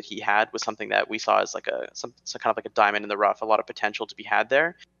attitude that he had, was something that we saw as like some kind of like a diamond in the rough, a lot of potential to be had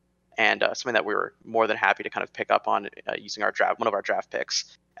there, and something that we were more than happy to kind of pick up on using one of our draft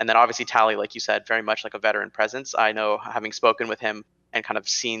picks. And then obviously Tally, like you said, very much like a veteran presence. I know, having spoken with him and kind of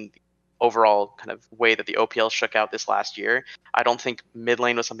seen the overall kind of way that the OPL shook out this last year, I don't think mid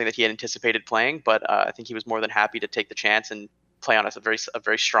lane was something that he had anticipated playing, but I think he was more than happy to take the chance and play on a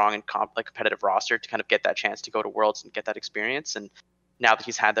very strong and competitive roster to kind of get that chance to go to Worlds and get that experience. And now that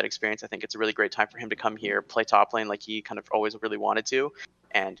he's had that experience, I think it's a really great time for him to come here, play top lane like he kind of always really wanted to,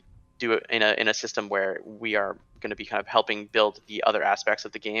 and do it in a system where we are going to be kind of helping build the other aspects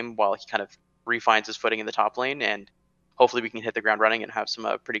of the game while he kind of refines his footing in the top lane. And hopefully we can hit the ground running and have some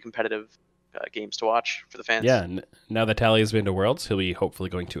pretty competitive games to watch for the fans. Yeah, now that Tally has been to Worlds, he'll be hopefully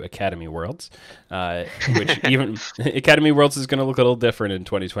going to Academy Worlds, which even Academy Worlds is going to look a little different in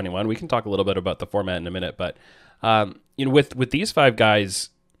 2021. We can talk a little bit about the format in a minute, but with these five guys,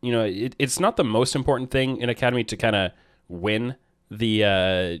 it's not the most important thing in Academy to kind of win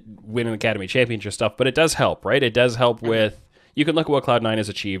an Academy championship stuff, but it does help, right? It does help with, you can look at what Cloud9 has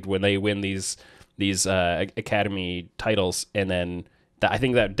achieved when they win these Academy titles, and then I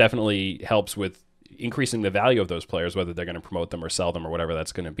think that definitely helps with increasing the value of those players, whether they're going to promote them or sell them or whatever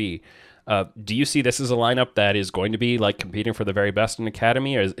that's going to be. Do you see this as a lineup that is going to be like competing for the very best in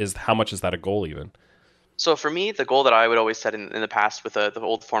academy, or is how much is that a goal even? So for me, the goal that I would always set in the past with the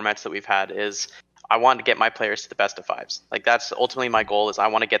old formats that we've had is I want to get my players to the best of fives. Like that's ultimately my goal is I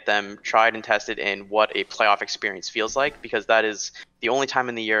want to get them tried and tested in what a playoff experience feels like, because that is the only time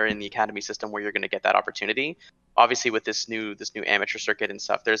in the year in the academy system where you're going to get that opportunity. Obviously with this new amateur circuit and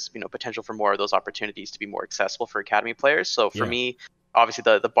stuff, there's potential for more of those opportunities to be more accessible for academy players. So for me, obviously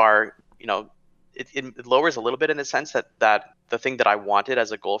the bar, it lowers a little bit in the sense that the thing that I wanted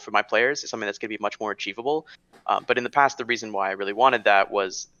as a goal for my players is something that's going to be much more achievable. But in the past, the reason why I really wanted that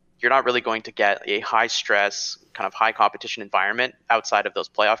was you're not really going to get a high stress, kind of high competition environment outside of those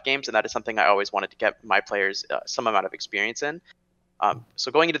playoff games. And that is something I always wanted to get my players some amount of experience in.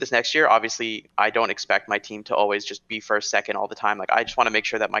 So going into this next year, obviously, I don't expect my team to always just be first, second all the time. Like I just want to make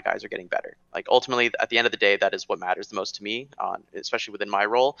sure that my guys are getting better. Like ultimately, at the end of the day, that is what matters the most to me, especially within my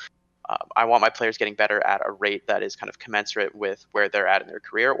role. I want my players getting better at a rate that is kind of commensurate with where they're at in their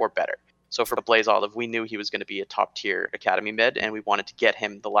career or better. So for Blaze Olive, we knew he was going to be a top tier academy mid, and we wanted to get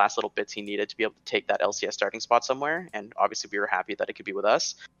him the last little bits he needed to be able to take that LCS starting spot somewhere. And obviously, we were happy that it could be with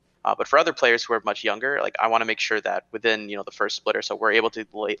us. But for other players who are much younger, like I want to make sure that within the first splitter, so we're able to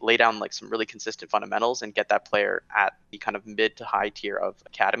lay down like some really consistent fundamentals and get that player at the kind of mid to high tier of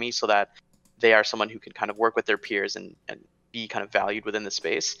academy, so that they are someone who can kind of work with their peers and be kind of valued within the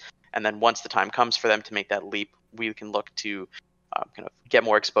space. And then once the time comes for them to make that leap, we can look to kind of get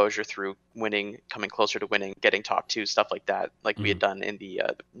more exposure through winning, coming closer to winning, getting top two, stuff like that, like we had done in the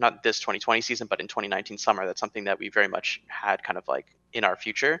not this 2020 season, but in 2019 summer. That's something that we very much had kind of like in our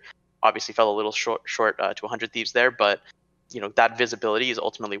future. Obviously fell a little short to 100 Thieves there, but that visibility is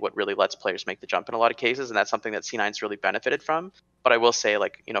ultimately what really lets players make the jump in a lot of cases, and that's something that C9's really benefited from. But I will say,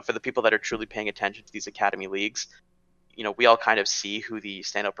 like, for the people that are truly paying attention to these academy leagues, we all kind of see who the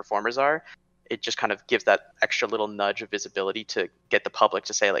standout performers are. It just kind of gives that extra little nudge of visibility to get the public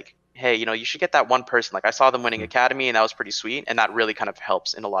to say, like, hey, you should get that one person. Like I saw them winning academy and that was pretty sweet. And that really kind of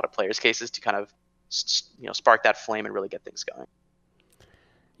helps in a lot of players' cases to kind of, spark that flame and really get things going.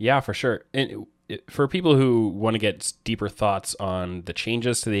 Yeah, for sure. And for people who want to get deeper thoughts on the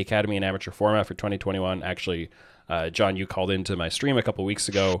changes to the academy and amateur format for 2021, actually, John, you called into my stream a couple weeks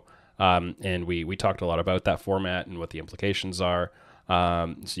ago, and we talked a lot about that format and what the implications are.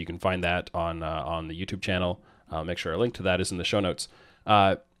 So you can find that on the YouTube channel. I'll make sure a link to that is in the show notes.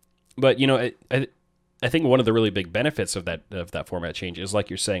 But I think one of the really big benefits of that format change is, like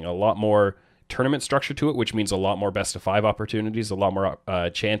you're saying, a lot more tournament structure to it, which means a lot more best of 5 opportunities, a lot more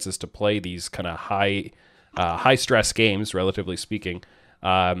chances to play these kind of high stress games, relatively speaking.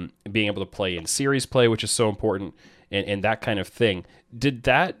 Being able to play in series play, which is so important, and that kind of thing. Did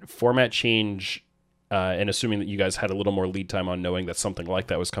that format change? And assuming that you guys had a little more lead time on knowing that something like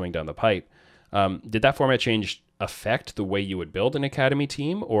that was coming down the pipe, did that format change affect the way you would build an academy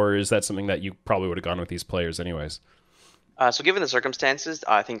team, or is that something that you probably would have gone with these players anyways? So given the circumstances,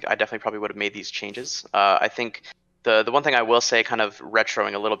 I think I definitely probably would have made these changes. I think the one thing I will say, kind of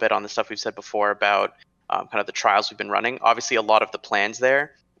retroing a little bit on the stuff we've said before about kind of the trials we've been running, obviously a lot of the plans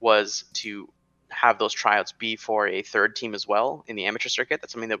there was to have those tryouts be for a third team as well in the amateur circuit.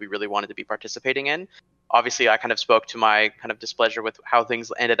 That's something that we really wanted to be participating in. Obviously, I kind of spoke to my kind of displeasure with how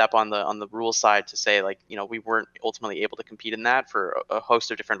things ended up on the rules side to say, like, we weren't ultimately able to compete in that for a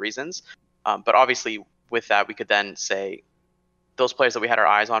host of different reasons. But obviously with that, we could then say those players that we had our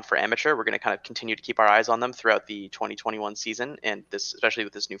eyes on for amateur, we're going to kind of continue to keep our eyes on them throughout the 2021 season, and this, especially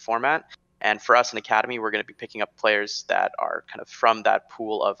with this new format. And for us in academy, we're going to be picking up players that are kind of from that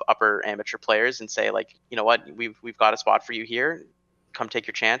pool of upper amateur players and say, like, you know what, we've got a spot for you here. Come take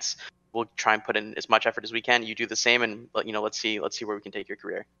your chance. We'll try and put in as much effort as we can. You do the same, and let's see where we can take your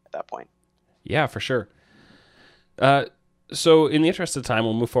career at that point. Yeah, for sure. So in the interest of time,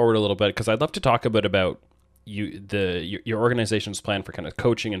 we'll move forward a little bit, because I'd love to talk a bit about your organization's plan for kind of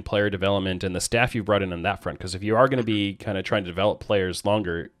coaching and player development and the staff you've brought in on that front. Because if you are going to be kind of trying to develop players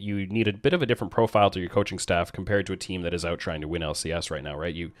longer, you need a bit of a different profile to your coaching staff compared to a team that is out trying to win LCS right now,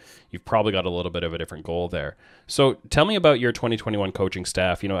 right? You've probably got a little bit of a different goal there. So tell me about your 2021 coaching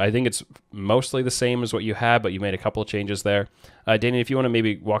staff. I think it's mostly the same as what you had, but you made a couple of changes there. Danny, if you want to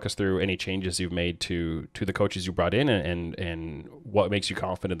maybe walk us through any changes you've made to the coaches you brought in and what makes you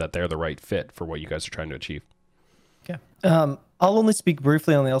confident that they're the right fit for what you guys are trying to achieve. Okay. I'll only speak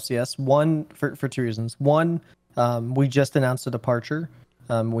briefly on the LCS. One, for 2 reasons. One, we just announced a departure.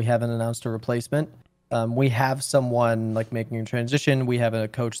 We haven't announced a replacement. We have someone like making a transition. We have a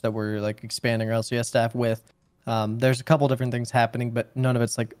coach that we're like expanding our LCS staff with. There's a couple different things happening, but none of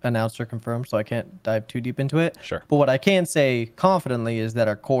it's like announced or confirmed, so I can't dive too deep into it. Sure. But what I can say confidently is that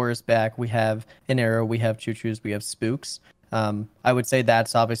our core is back. We have an Arrow, we have Choo Choos, we have Spooks. I would say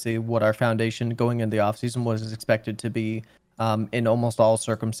that's obviously what our foundation going into the offseason was expected to be in almost all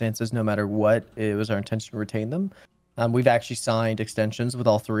circumstances, no matter what. It was our intention to retain them. We've actually signed extensions with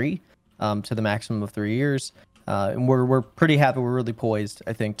all three to the maximum of 3 years. And we're pretty happy. We're really poised,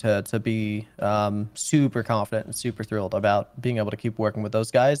 I think, to be super confident and super thrilled about being able to keep working with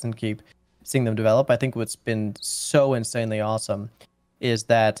those guys and keep seeing them develop. I think what's been so insanely awesome is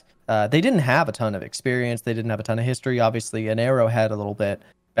that they didn't have a ton of experience. They didn't have a ton of history. Obviously, an Arrow had a little bit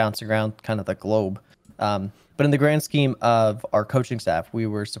bouncing around kind of the globe. But in the grand scheme of our coaching staff, we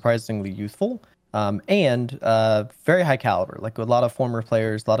were surprisingly youthful and very high caliber. Like a lot of former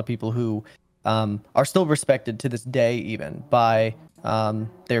players, a lot of people who are still respected to this day, even by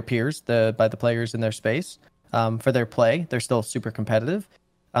their peers, by the players in their space for their play. They're still super competitive.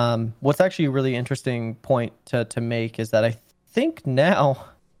 What's actually a really interesting point to make is that I think now,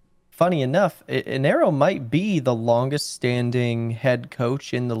 funny enough, Inero might be the longest standing head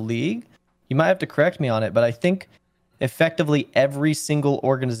coach in the league. You might have to correct me on it, but I think effectively every single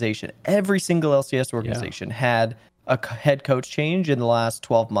organization, every single LCS organization had a head coach change in the last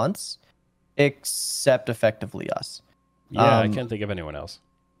 12 months, except effectively us. Yeah, I can't think of anyone else.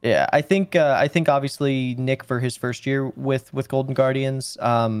 Yeah, I think obviously Nick for his first year with Golden Guardians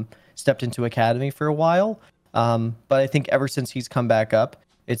stepped into academy for a while, but I think ever since he's come back up,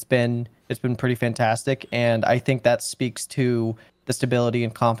 it's been pretty fantastic, and I think that speaks to the stability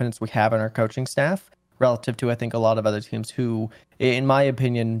and confidence we have in our coaching staff relative to I think a lot of other teams who, in my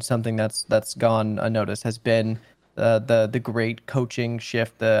opinion, something that's gone unnoticed has been the great coaching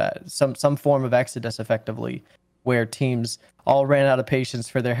shift, some form of exodus effectively, where teams all ran out of patience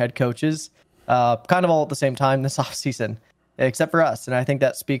for their head coaches, kind of all at the same time this offseason, except for us. And I think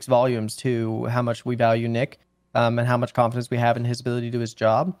that speaks volumes to how much we value Nick and how much confidence we have in his ability to do his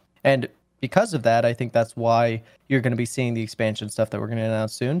job. And because of that, I think that's why you're going to be seeing the expansion stuff that we're going to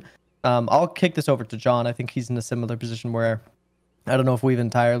announce soon. I'll kick this over to John. I think he's in a similar position where I don't know if we've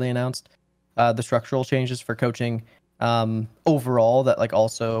entirely announced the structural changes for coaching overall that like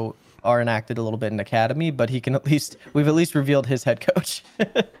also are enacted a little bit in academy, but we've at least revealed his head coach.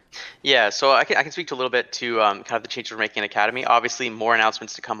 Yeah, so I can speak to a little bit to kind of the changes we're making in academy. Obviously, more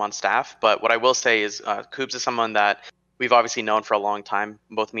announcements to come on staff, but what I will say is Coops is someone that we've obviously known for a long time.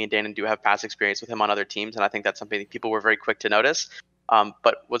 Both me and Dana do have past experience with him on other teams, and I think that's something that people were very quick to notice.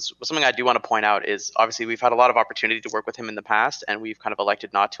 But what's something I do want to point out is obviously we've had a lot of opportunity to work with him in the past, and we've kind of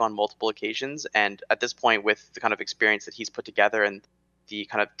elected not to on multiple occasions. And at this point, with the kind of experience that he's put together and the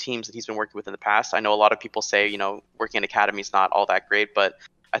kind of teams that he's been working with in the past, I know a lot of people say, working in academy is not all that great, but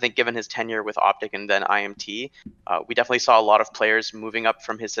I think given his tenure with Optic and then IMT, we definitely saw a lot of players moving up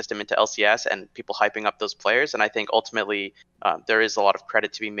from his system into LCS and people hyping up those players. And I think ultimately there is a lot of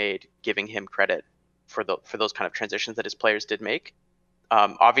credit to be made giving him credit for those kind of transitions that his players did make.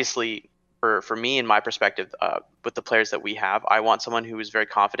 Obviously, for me, in my perspective, with the players that we have, I want someone who is very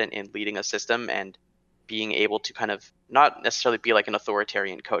confident in leading a system and being able to kind of not necessarily be like an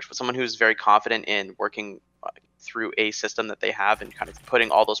authoritarian coach, but someone who's very confident in working through a system that they have and kind of putting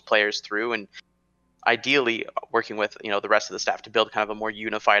all those players through, and ideally working with the rest of the staff to build kind of a more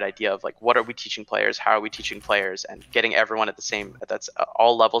unified idea of like what are we teaching players, how are we teaching players, and getting everyone at that's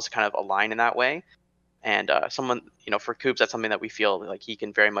all levels kind of align in that way. And someone for Coops, that's something that we feel like he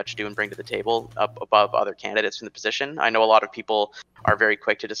can very much do and bring to the table up above other candidates in the position. I know a lot of people are very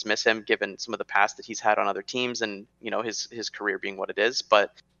quick to dismiss him given some of the past that he's had on other teams and his career being what it is,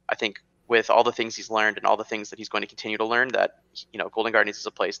 but I think with all the things he's learned and all the things that he's going to continue to learn, that Golden Guardians is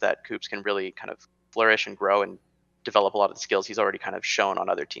a place that Coops can really kind of flourish and grow and develop a lot of the skills he's already kind of shown on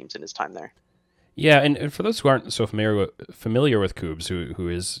other teams in his time there. Yeah, and for those who aren't so familiar with Coops, who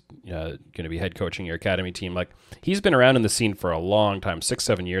is going to be head coaching your academy team, like he's been around in the scene for a long time,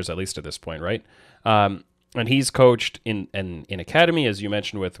 6-7 years at least at this point, right? And he's coached in academy, as you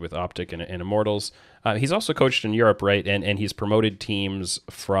mentioned, with Optic and Immortals. He's also coached in Europe, right? And he's promoted teams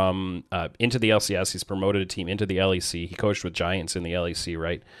from into the LCS. He's promoted a team into the LEC. He coached with Giants in the LEC,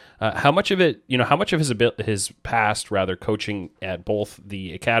 right? How much of his past rather coaching at both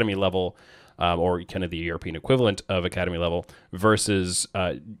the academy level or kind of the European equivalent of academy level versus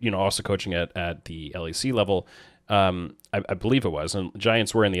also coaching at the LEC level? I believe it was, and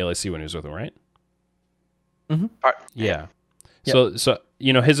Giants were in the LEC when he was with them, right? Mm-hmm. Yeah. Yep. So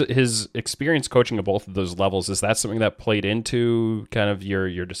his experience coaching at both of those levels, is that something that played into kind of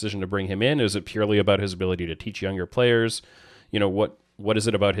your decision to bring him in? Is it purely about his ability to teach younger players? What is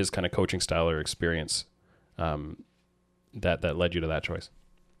it about his kind of coaching style or experience that led you to that choice?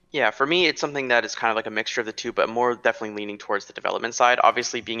 Yeah, for me, it's something that is kind of like a mixture of the two, but more definitely leaning towards the development side.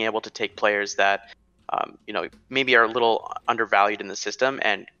 Obviously, being able to take players that, maybe are a little undervalued in the system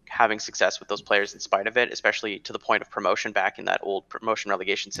and having success with those players in spite of it, especially to the point of promotion back in that old promotion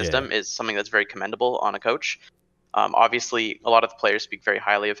relegation system, is something that's very commendable on a coach. Obviously, a lot of the players speak very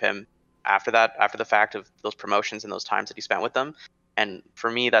highly of him after the fact of those promotions and those times that he spent with them. And for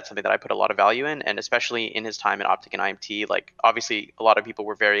me, that's something that I put a lot of value in, and especially in his time in Optic and IMT. Like, obviously, a lot of people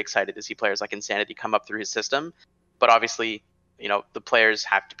were very excited to see players like Insanity come up through his system, but obviously, the players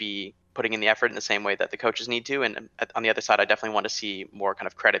have to be putting in the effort in the same way that the coaches need to. And on the other side, I definitely want to see more kind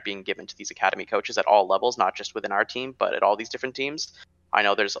of credit being given to these academy coaches at all levels, not just within our team, but at all these different teams. I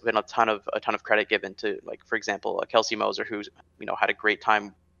know there's been a ton of credit given to, like, for example, Kelsey Moser, who's had a great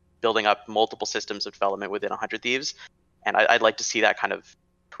time building up multiple systems of development within 100 Thieves, and I'd like to see that kind of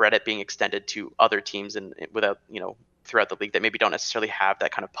credit being extended to other teams and without throughout the league that maybe don't necessarily have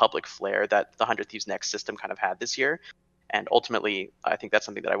that kind of public flair that the 100 Thieves Next system kind of had this year. And ultimately, I think that's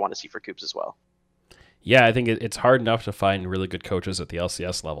something that I want to see for Coops as well. Yeah, I think it's hard enough to find really good coaches at the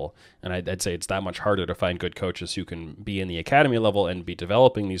LCS level, and I'd say it's that much harder to find good coaches who can be in the academy level and be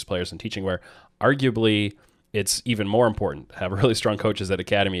developing these players and teaching, where arguably it's even more important to have really strong coaches at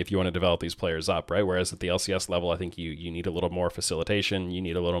academy if you want to develop these players up, right? Whereas at the LCS level, I think you need a little more facilitation, you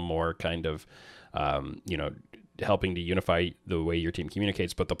need a little more kind of, helping to unify the way your team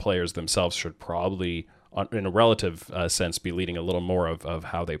communicates, but the players themselves should probably, in a relative sense, be leading a little more of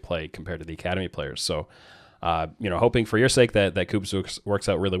how they play compared to the academy players. So, hoping for your sake that Coops works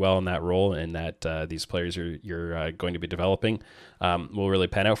out really well in that role, and that these players you're going to be developing will really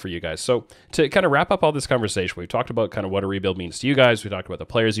pan out for you guys. So to kind of wrap up all this conversation, we've talked about kind of what a rebuild means to you guys. We talked about the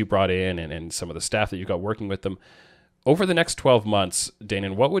players you brought in and some of the staff that you got working with them. Over the next 12 months,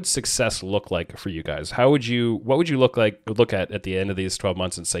 Danon, what would success look like for you guys? What would you look at the end of these 12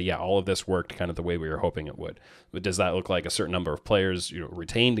 months and say, yeah, all of this worked kind of the way we were hoping it would? But does that look like a certain number of players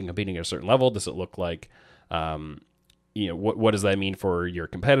retained and competing at a certain level? Does it look like, what does that mean for your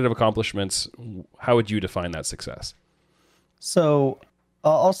competitive accomplishments? How would you define that success? So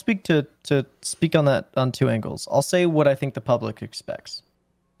I'll speak on that on two angles. I'll say what I think the public expects.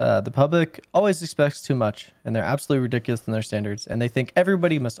 The public always expects too much, and they're absolutely ridiculous in their standards, and they think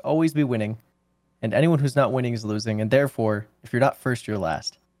everybody must always be winning, and anyone who's not winning is losing, and therefore, if you're not first, you're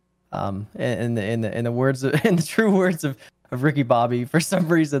last. In the true words of Ricky Bobby, for some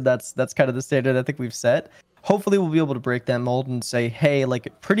reason, that's kind of the standard I think we've set. Hopefully, we'll be able to break that mold and say, hey,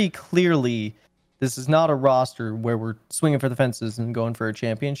 like, pretty clearly, this is not a roster where we're swinging for the fences and going for a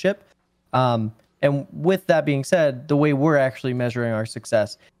championship. And with that being said, the way we're actually measuring our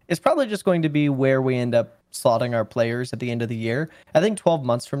success is probably just going to be where we end up slotting our players at the end of the year. I think 12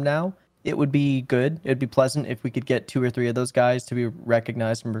 months from now, it would be good. It'd be pleasant if we could get 2 or 3 of those guys to be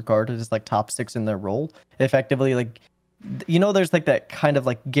recognized and regarded as like top 6 in their role. Effectively, like, there's like that kind of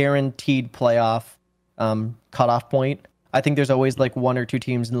like guaranteed playoff cutoff point. I think there's always like 1 or 2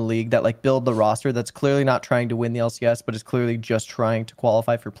 teams in the league that like build the roster that's clearly not trying to win the LCS, but is clearly just trying to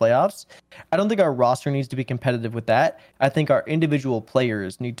qualify for playoffs. I don't think our roster needs to be competitive with that. I think our individual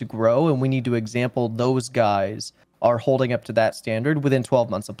players need to grow, and we need to example those guys are holding up to that standard within 12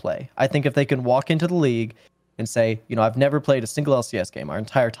 months of play. I think if they can walk into the league and say, I've never played a single LCS game, our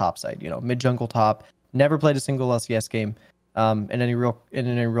entire top side, mid-jungle top, never played a single LCS game in any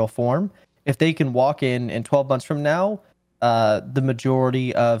real form. If they can walk in 12 months from now, the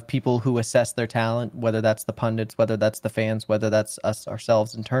majority of people who assess their talent, whether that's the pundits, whether that's the fans, whether that's us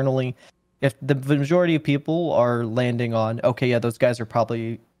ourselves internally, if the majority of people are landing on, okay, yeah, those guys are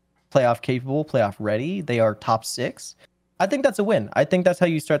probably playoff capable, playoff ready, they are top 6, I think that's a win. I think that's how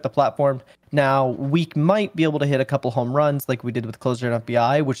you start the platform. Now, we might be able to hit a couple home runs like we did with Closer and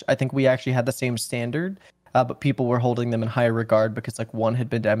FBI, which I think we actually had the same standard, but people were holding them in higher regard because like one had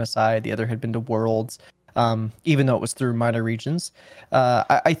been to MSI, the other had been to Worlds. Even though it was through minor regions.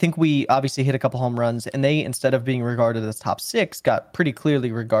 I think we obviously hit a couple home runs, and they, instead of being regarded as top 6, got pretty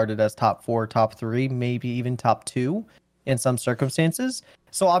clearly regarded as top 4, top 3, maybe even top 2 in some circumstances.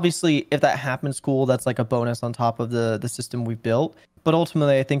 So obviously, if that happens, cool, that's like a bonus on top of the system we've built. But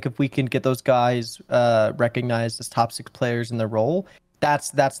ultimately, I think if we can get those guys recognized as top 6 players in their role, that's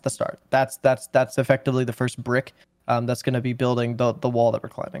the start. That's effectively the first brick that's going to be building the wall that we're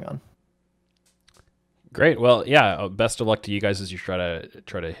climbing on. Great. Well, yeah, best of luck to you guys as you try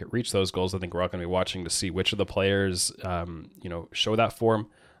to reach those goals. I think we're all going to be watching to see which of the players, show that form,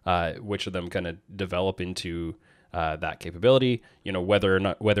 which of them kind of develop into that capability.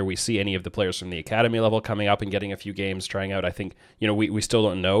 Whether we see any of the players from the academy level coming up and getting a few games, trying out. I think we still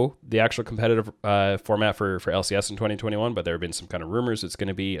don't know the actual competitive format for LCS in 2021, but there have been some kind of rumors it's going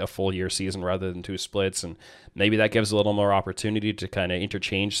to be a full year season rather than 2 splits, and maybe that gives a little more opportunity to kind of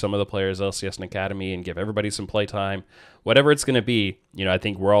interchange some of the players LCS and academy and give everybody some play time. Whatever it's going to be, I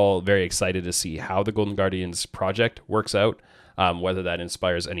think we're all very excited to see how the Golden Guardians project works out. Whether that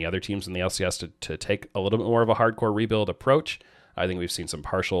inspires any other teams in the LCS to take a little bit more of a hardcore rebuild approach. I think we've seen some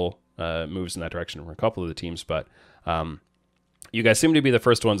partial moves in that direction from a couple of the teams, but you guys seem to be the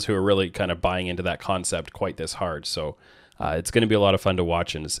first ones who are really kind of buying into that concept quite this hard. So it's going to be a lot of fun to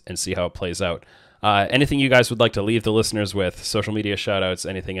watch and see how it plays out. Anything you guys would like to leave the listeners with? Social media shout-outs,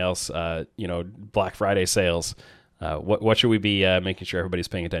 anything else? Black Friday sales. What should we be making sure everybody's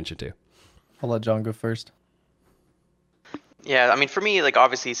paying attention to? I'll let John go first. Yeah, I mean, for me, like,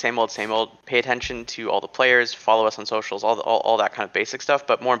 obviously, same old, same old. Pay attention to all the players, follow us on socials, all that kind of basic stuff.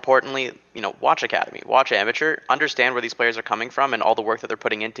 But more importantly, watch Academy, watch Amateur, understand where these players are coming from and all the work that they're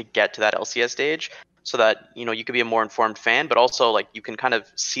putting in to get to that LCS stage, so that you could be a more informed fan, but also like you can kind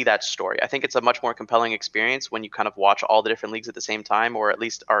of see that story. I think it's a much more compelling experience when you kind of watch all the different leagues at the same time, or at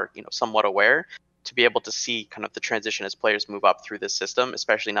least are somewhat aware, to be able to see kind of the transition as players move up through this system,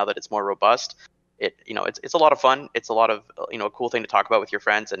 especially now that it's more robust. It's a lot of fun. It's a lot of a cool thing to talk about with your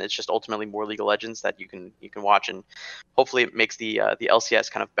friends, and it's just ultimately more League of Legends that you can watch, and hopefully it makes the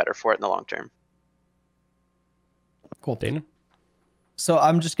LCS kind of better for it in the long term. Cool. Dana? So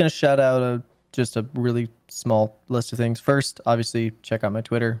I'm just gonna shout out just a really small list of things. First, obviously, check out my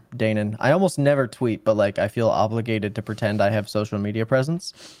Twitter, Danon. I almost never tweet, but like I feel obligated to pretend I have social media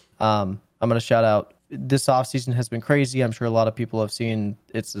presence. I'm gonna shout out. This offseason has been crazy. I'm sure a lot of people have seen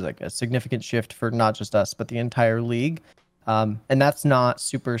it's like a significant shift for not just us, but the entire league. And that's not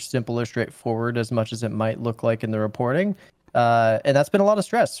super simple or straightforward as much as it might look like in the reporting. And that's been a lot of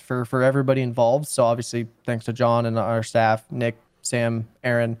stress for everybody involved. So obviously, thanks to John and our staff, Nick, Sam,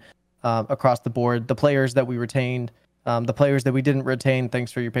 Aaron, across the board, the players that we retained, the players that we didn't retain,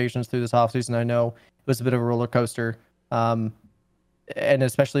 thanks for your patience through this offseason. I know it was a bit of a roller coaster. And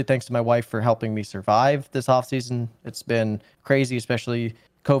especially thanks to my wife for helping me survive this offseason. It's been crazy, especially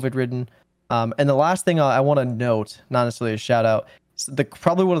COVID-ridden. And the last thing I want to note, not necessarily a shout out,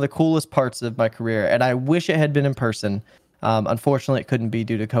 probably one of the coolest parts of my career, and I wish it had been in person. Unfortunately, it couldn't be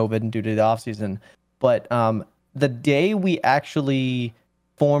due to COVID and due to the offseason. But the day we actually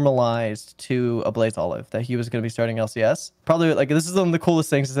formalized to a Blaze Olive that he was going to be starting LCS, probably like this is one of the coolest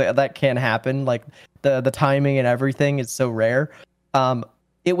things that can happen. Like the timing and everything is so rare.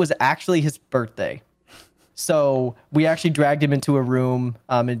 It was actually his birthday. So we actually dragged him into a room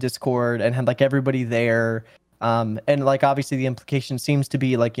in Discord and had like everybody there. And like obviously the implication seems to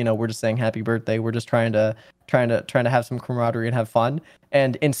be like, we're just saying happy birthday. We're just trying to have some camaraderie and have fun.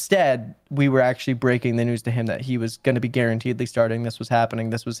 And instead, we were actually breaking the news to him that he was going to be guaranteedly starting. This was happening.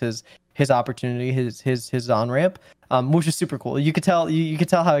 This was his opportunity, his on-ramp, which is super cool. You could tell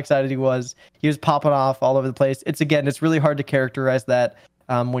how excited he was. He was popping off all over the place. It's really hard to characterize that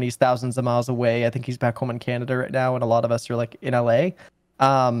when he's thousands of miles away. I think he's back home in Canada right now, and a lot of us are like in LA.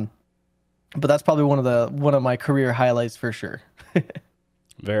 But that's probably one of my career highlights for sure.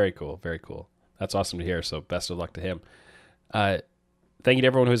 Very cool. Very cool. That's awesome to hear. So best of luck to him. Thank you to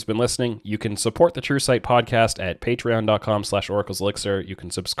everyone who's been listening. You can support the TrueSight podcast at patreon.com/OraclesElixir. You can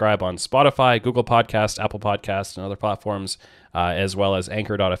subscribe on Spotify, Google Podcast, Apple Podcast, and other platforms, as well as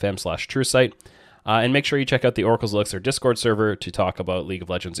anchor.fm/TrueSight. And make sure you check out the Oracle's Elixir Discord server to talk about League of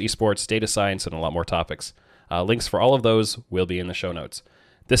Legends esports, data science, and a lot more topics. Links for all of those will be in the show notes.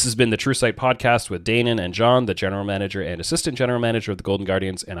 This has been the TrueSight podcast with Danon and John, the general manager and assistant general manager of the Golden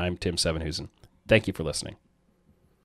Guardians, and I'm Tim Sevenhuisen. Thank you for listening.